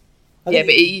 Yeah,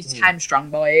 but he's hamstrung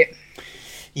by it.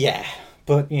 Yeah,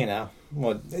 but the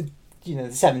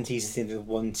 70s is the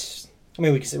ones. I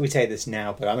mean, we say this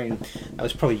now, but I mean, that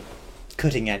was probably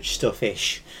cutting edge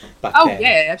stuff-ish back then. Oh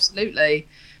yeah, absolutely.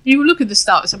 You look at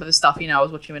some of the stuff I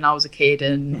was watching when I was a kid,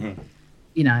 and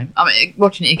I mean,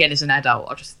 watching it again as an adult,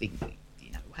 I just think,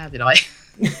 how did I?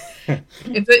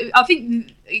 But I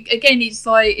think again, it's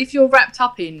like if you're wrapped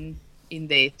up in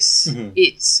this,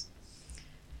 it's.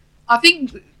 I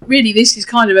think really this is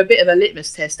kind of a bit of a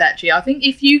litmus test. Actually, I think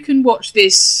if you can watch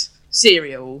this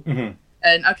serial, and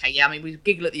I mean, we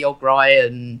giggle at the Ograi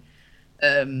and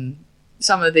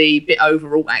some of the bit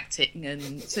overall acting and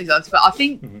things like that, but I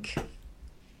think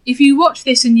if you watch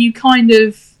this and you kind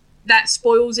of that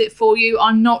spoils it for you,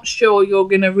 I'm not sure you're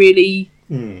going to really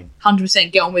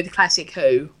 100% get on with classic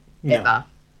Who ever,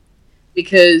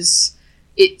 because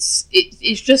it's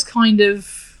just kind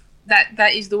of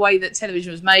that is the way that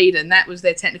television was made, and that was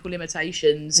their technical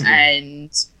limitations, and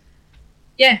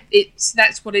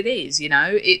that's what it is.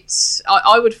 It's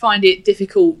I would find it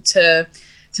difficult to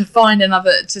find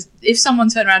if someone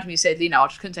turned around to me and said, I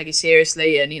just couldn't take it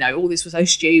seriously, and all this was so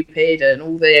stupid and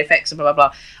all the effects and blah blah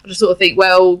blah, I just sort of think,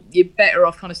 well, you're better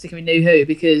off kind of sticking with New Who,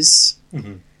 because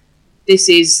this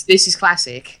is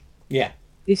classic. Yeah,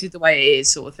 this is the way it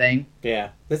is, sort of thing. Yeah,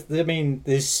 I mean,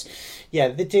 they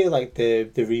do like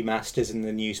the remasters and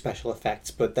the new special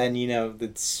effects, but then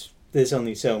there's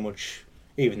only so much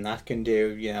even that can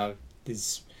do.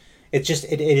 It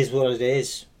is what it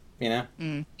is.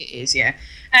 It is, yeah.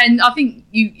 And I think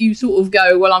you sort of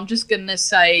go, well, I'm just gonna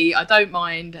say I don't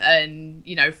mind, and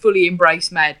fully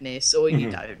embrace madness, or you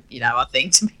don't. I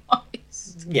think, to be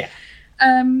honest. Yeah.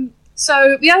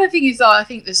 So the other thing is that I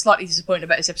think that's slightly disappointing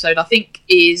about this episode, I think,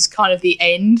 is kind of the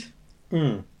end,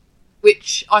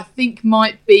 which I think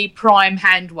might be prime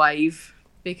hand wave,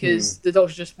 because the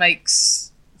Doctor just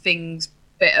makes things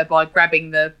better by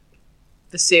grabbing the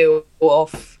seal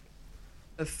off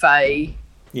of Faye.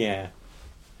 Yeah,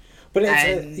 but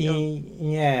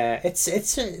it's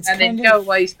it's and then go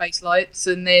away space lights,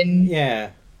 and then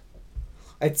it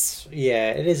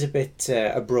is a bit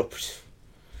abrupt.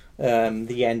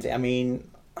 The end. I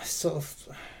mean, I'm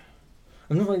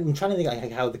trying to think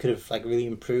like how they could have like really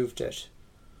improved it,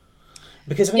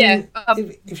 because I mean,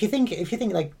 if you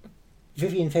think like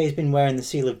Vivian Faye's been wearing the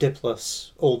seal of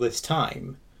Diplos all this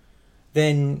time,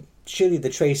 then surely the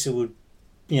tracer would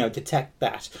detect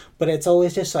that, but it's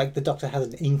always just like the Doctor has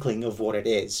an inkling of what it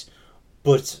is,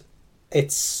 but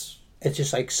it's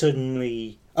just like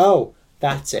suddenly, oh,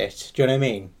 that's it. Do you know what I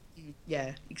mean?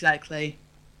 Yeah, exactly.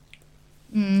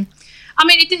 I mean,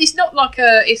 it's not like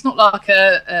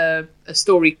a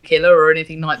story killer or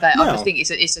anything like that. No. I just think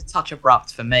it's a touch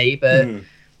abrupt for me, but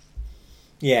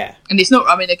yeah, and it's not.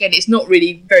 I mean, again, it's not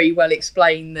really very well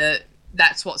explained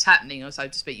that's what's happening, or so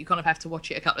to speak. You kind of have to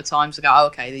watch it a couple of times to go, oh,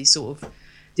 okay, these sort of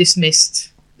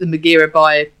dismissed the Megaera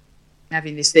by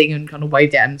having this thing and kind of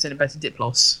waved at him and sent it back to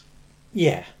Diplos.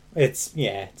 Yeah, it's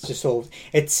just sort of,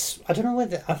 I don't know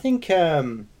whether, I think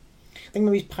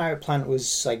maybe Pirate Planet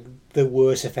was like the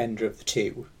worst offender of the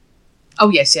two. Oh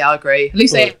yes, yeah, I agree. At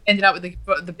least they ended up with the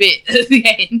bit at the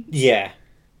end. Yeah,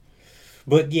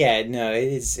 but yeah, no,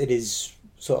 it is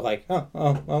sort of like,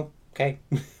 oh okay.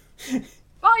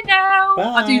 Bye now.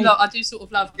 Bye. I do sort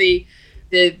of love the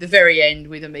very end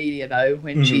with Amelia though,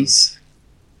 when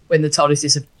when the TARDIS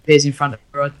disappears in front of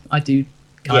her. I do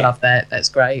kind of love that. That's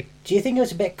great. Do you think it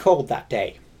was a bit cold that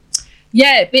day?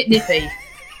 Yeah, a bit nippy.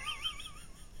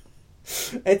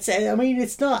 I mean,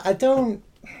 it's not. I don't.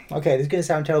 Okay, this is going to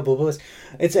sound terrible, but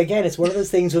it's one of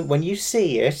those things when you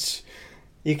see it,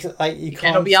 you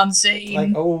cannot be unseen.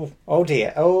 Like, oh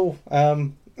dear, oh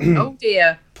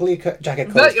dear. Pull your jacket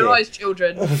close. Avert your eyes,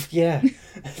 children. Yeah,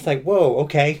 it's like, whoa,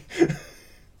 okay.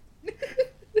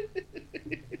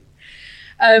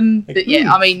 But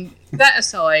yeah, I mean, that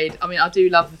aside, I mean, I do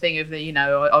love the thing of the,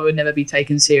 I would never be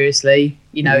taken seriously.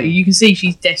 You can see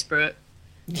she's desperate.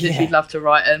 That she'd love to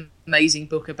write an amazing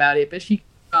book about it, but she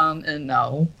can't, and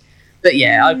no. But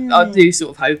yeah, I do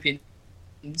sort of hope in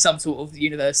some sort of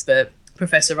universe that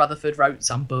Professor Rutherford wrote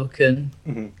some book and,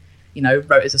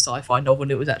 wrote as a sci-fi novel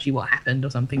and it was actually what happened or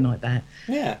something like that.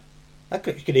 Yeah. You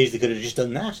could easily have just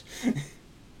done that.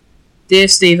 Dear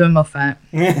Stephen Moffat.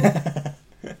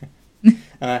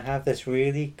 I have this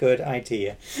really good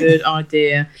idea. Good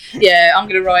idea. Yeah, I'm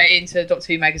going to write it into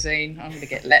Doctor Who magazine. I'm going to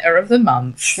get Letter of the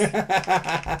Month.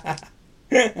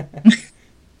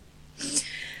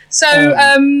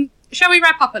 So, shall we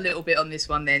wrap up a little bit on this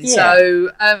one then? Yeah. So,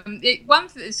 one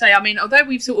thing to say, I mean, although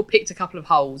we've sort of picked a couple of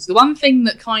holes, the one thing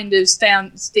that kind of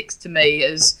sticks to me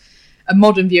as a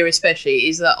modern viewer especially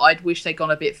is that I'd wish they'd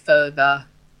gone a bit further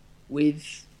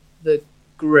with the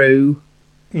Gru.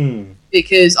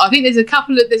 Because I think there's a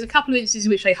couple of instances in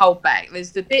which they hold back.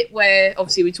 There's the bit where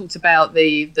obviously we talked about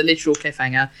the literal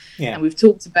cliffhanger, and we've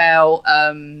talked about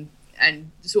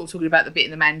and sort of talking about the bit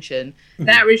in the mansion.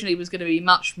 That originally was going to be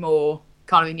much more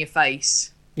kind of in your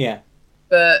face. Yeah.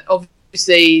 But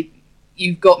obviously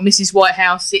you've got Mrs.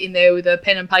 Whitehouse sitting there with her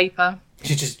pen and paper.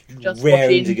 She's just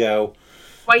raring to go.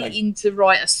 Waiting to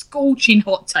write a scorching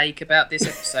hot take about this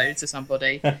episode to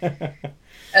somebody.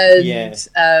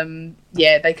 And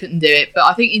they couldn't do it. But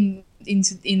I think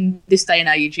in this day and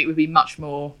age, it would be much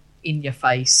more in your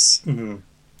face. Well,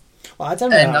 I don't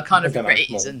know. And I kind of regret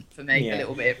it isn't for me a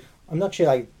little bit. I'm not sure.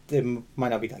 Like, it might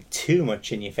not be like too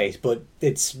much in your face, but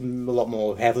it's a lot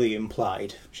more heavily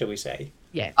implied, shall we say?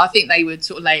 Yeah, I think they would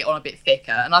sort of lay it on a bit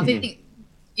thicker, and I think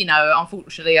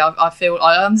unfortunately, I feel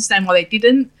I understand why they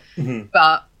didn't,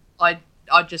 but I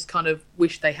just kind of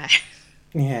wish they had.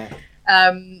 Yeah.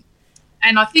 And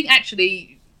I think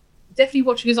actually, definitely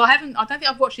watching, because I don't think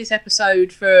I've watched this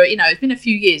episode for, it's been a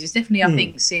few years. It's definitely, I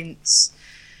think, since,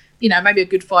 maybe a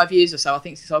good 5 years or so, I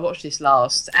think, since I watched this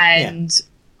last. And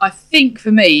I think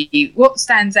for me, what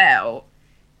stands out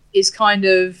is kind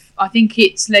of, I think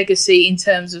its legacy in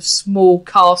terms of small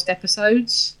cast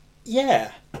episodes.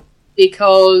 Yeah.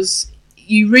 Because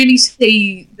you really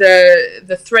see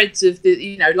the threads of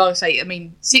the, like I say, I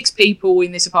mean, 6 people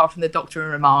in this apart from the Doctor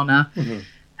and Romana.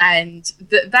 And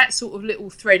that sort of little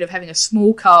thread of having a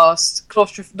small cast,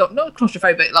 not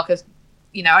claustrophobic, like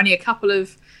only a couple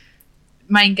of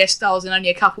main guest stars and only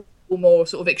a couple more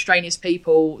sort of extraneous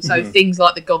people. So things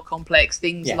like the God Complex,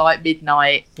 things like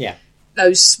Midnight,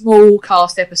 those small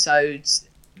cast episodes,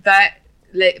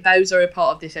 those are a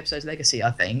part of this episode's legacy, I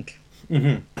think.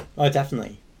 Oh,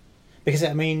 definitely. Because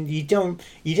I mean, you don't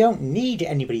need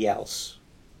anybody else.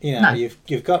 No.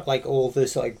 You've got like all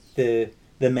this like the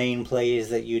main players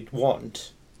that you'd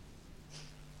want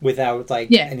without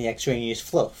like any extraneous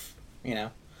fluff,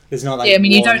 There's not like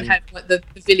you don't have like the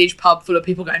village pub full of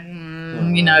people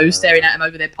going, staring at them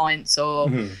over their pints, or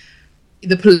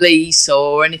the police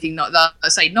or anything like that. I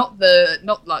say not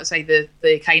like say the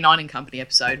K9 and Company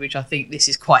episode, which I think this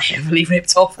is quite heavily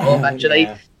ripped off of actually.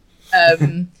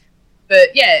 But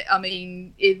I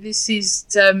mean, this is.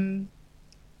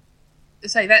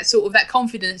 Say that sort of that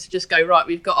confidence to just go right.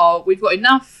 We've got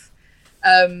enough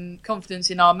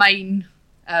confidence in our main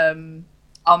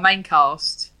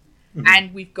cast,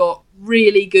 and we've got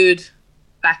really good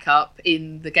backup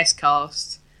in the guest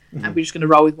cast, and we're just going to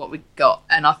roll with what we've got.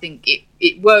 And I think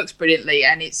it works brilliantly,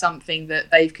 and it's something that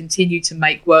they've continued to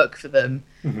make work for them.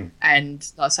 And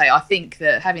like I say, I think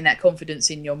that having that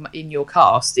confidence in your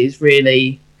cast is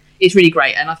really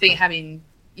great. And I think having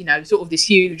sort of this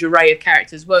huge array of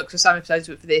characters works for some episodes,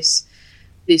 but for this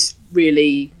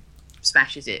really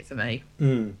smashes it for me.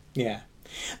 Yeah.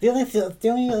 The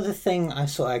only other thing I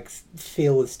sort of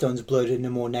feel with Stone's Blood in a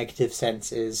more negative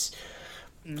sense is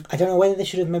I don't know whether they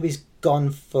should have maybe gone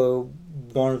for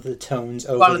one of the tones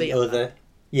over the other.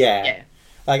 Yeah.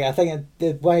 Like, I think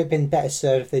it might have been better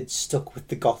served if they'd stuck with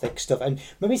the gothic stuff, and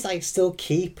maybe it's like still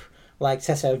keep like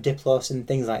Tessa of Diplos and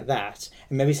things like that,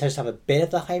 and maybe just have a bit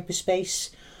of the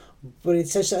hyperspace. But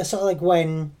it's just sort of like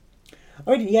when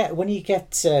you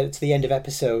get to the end of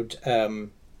episode,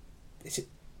 is it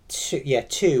 2? Yeah,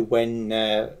 2, when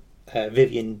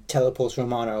Vivian teleports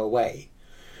Romana away.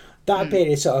 That bit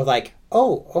is sort of like,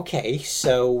 oh, okay,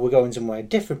 so we're going somewhere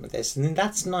different with this, and then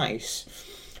that's nice.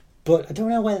 But I don't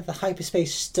know whether the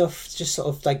hyperspace stuff just sort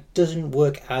of like doesn't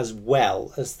work as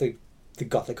well as the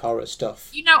gothic horror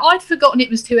stuff. I'd forgotten it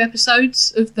was 2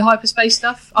 episodes of the hyperspace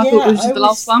stuff. I thought it was the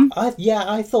last one.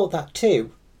 I thought that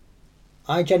too.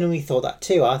 I genuinely thought that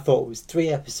too. I thought it was 3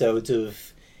 episodes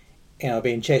of,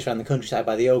 being chased around the countryside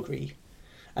by the Ogre,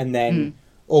 and then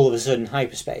all of a sudden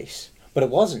hyperspace. But it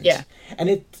wasn't. Yeah. And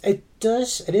it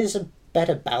is a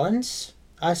better balance,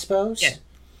 I suppose,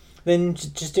 than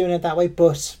just doing it that way.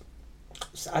 But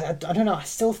I don't know. I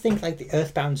still think like the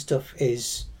Earthbound stuff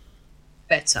is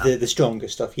better. The stronger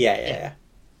stuff. Yeah.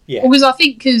 Well, because I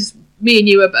think because me and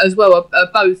you as well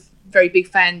are both very big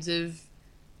fans of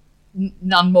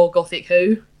None More Gothic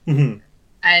Who,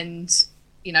 and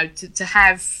to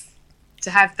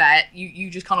have that, you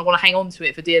just kind of want to hang on to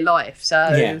it for dear life.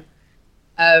 So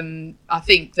I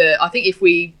think if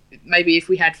we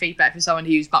had feedback from someone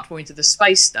who's much more into the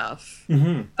space stuff,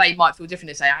 they might feel different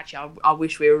and say, actually, I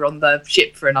wish we were on the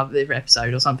ship for another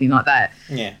episode or something like that.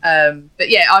 But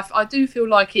I do feel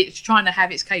like it's trying to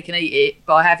have its cake and eat it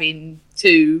by having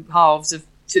 2 halves of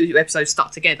 2 episodes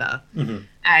stuck together,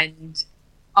 and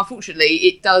unfortunately,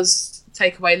 it does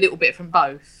take away a little bit from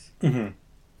both.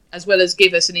 as well as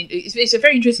give us it's a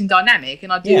very interesting dynamic,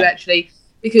 and I do actually,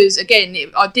 because again,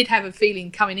 I did have a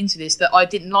feeling coming into this that I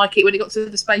didn't like it when it got to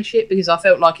the spaceship, because I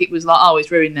felt like it was like, oh,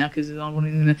 it's ruined now because I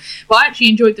wanted to. But I actually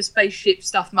enjoyed the spaceship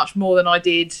stuff much more than I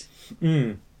did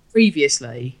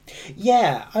previously.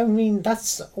 Yeah, I mean,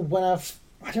 that's when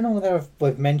I don't know whether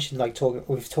we've mentioned,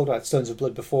 we've talked about Stones of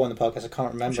Blood before on the podcast. I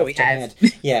can't remember. I'm sure we have.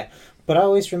 Yeah, but I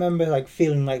always remember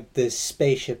feeling like the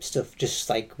spaceship stuff just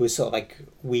was sort of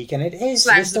weak, and it is.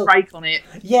 Slams the brake on it.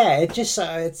 Yeah, it just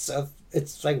it's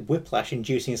like whiplash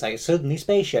inducing. It's like suddenly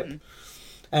spaceship,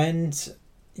 and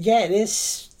yeah, it is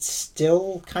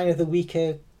still kind of the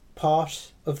weaker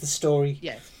part of the story.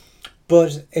 Yeah,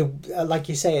 but it, like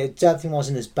you say, it definitely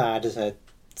wasn't as bad as I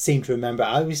seem to remember.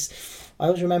 I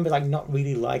always remember not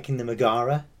really liking the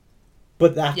Megara,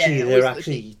 but actually they're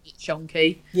actually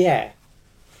chunky. Yeah,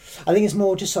 I think it's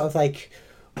more just sort of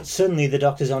suddenly the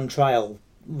Doctor's on trial,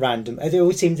 random. It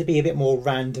always seemed to be a bit more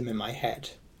random in my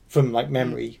head from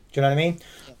memory. Do you know what I mean?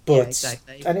 But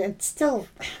exactly. And it still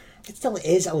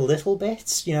is a little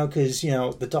bit, because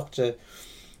the Doctor,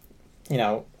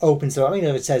 opens the. I mean,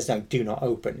 it says do not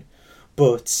open,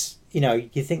 but you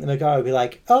think the Megara would be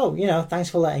like, oh, thanks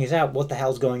for letting us out. What the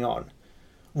hell's going on?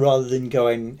 Rather than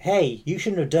going, hey, you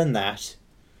shouldn't have done that.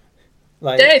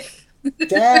 Death.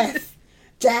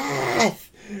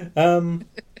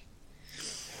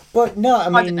 But no, I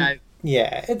mean, I don't know.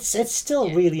 Yeah, it's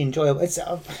still really enjoyable. It's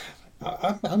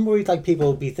I'm worried people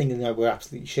will be thinking that we're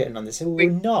absolutely shitting on this. We're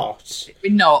not.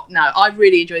 We're not. No, I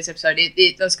really enjoyed this episode.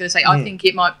 I was going to say, I think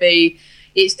it might be.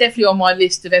 It's definitely on my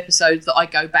list of episodes that I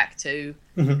go back to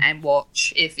and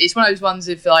watch. If it's one of those ones,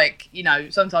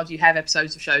 sometimes you have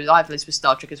episodes of shows. I have a list with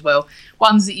Star Trek as well.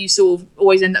 Ones that you sort of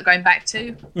always end up going back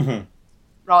to,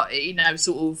 right?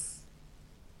 Sort of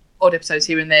odd episodes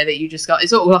here and there that you just got. It's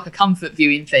sort of like a comfort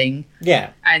viewing thing.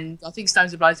 Yeah. And I think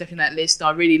Stones of Blood is definitely on that list.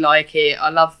 I really like it. I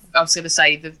was going to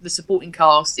say the supporting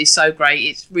cast is so great.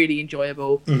 It's really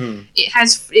enjoyable. Mm-hmm. It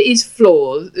is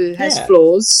flaws. It has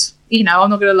flaws. I'm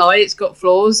not going to lie, it's got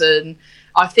flaws, and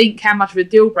I think how much of a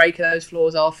deal breaker those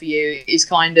flaws are for you is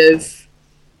kind of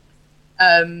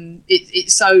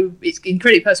it's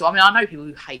incredibly personal. I mean, I know people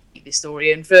who hate this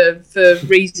story, and for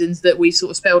reasons that we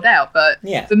sort of spelled out, but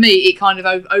for me, it kind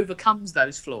of overcomes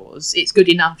those flaws. It's good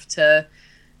enough to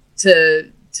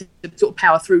sort of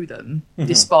power through them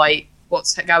despite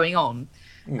what's going on.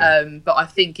 But I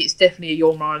think it's definitely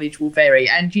your mileage will vary,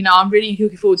 and I'm really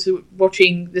looking forward to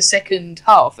watching the second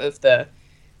half of the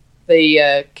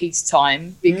Key to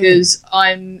Time, because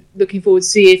I'm looking forward to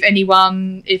see if any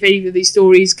of these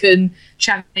stories can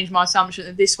challenge my assumption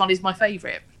that this one is my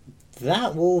favourite.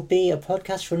 That will be a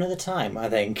podcast for another time, I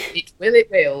think. It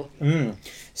will.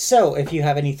 So, if you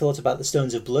have any thoughts about the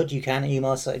Stones of Blood, you can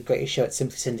email us at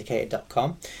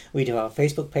greatestshow@simplysyndicated.com. We do have our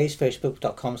Facebook page,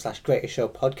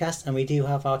 facebook.com/greatestshow podcast, and we do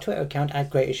have our Twitter account at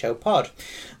greatestsshowpod.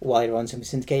 While you're on Simply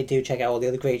Syndicated, do check out all the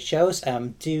other great shows.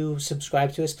 Do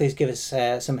subscribe to us. Please give us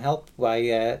some help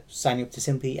by signing up to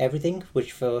Simply Everything,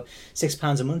 which for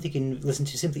 £6 a month you can listen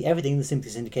to Simply Everything the Simply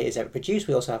Syndicate has ever produced.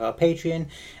 We also have our Patreon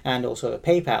and also a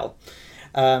PayPal.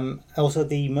 Also,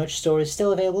 the merch store is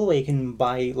still available, where you can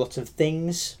buy lots of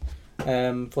things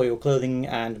for your clothing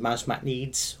and mouse mat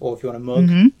needs, or if you want a mug.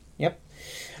 Yep.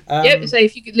 So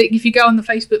if you go on the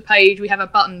Facebook page, we have a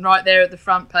button right there at the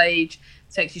front page.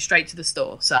 It takes you straight to the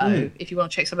store. So if you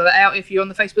want to check some of that out, if you're on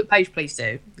the Facebook page, please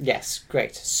do. Yes,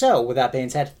 great. So with that being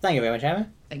said, thank you very much, Emma.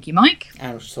 Thank you, Mike.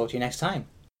 And we'll talk to you next time.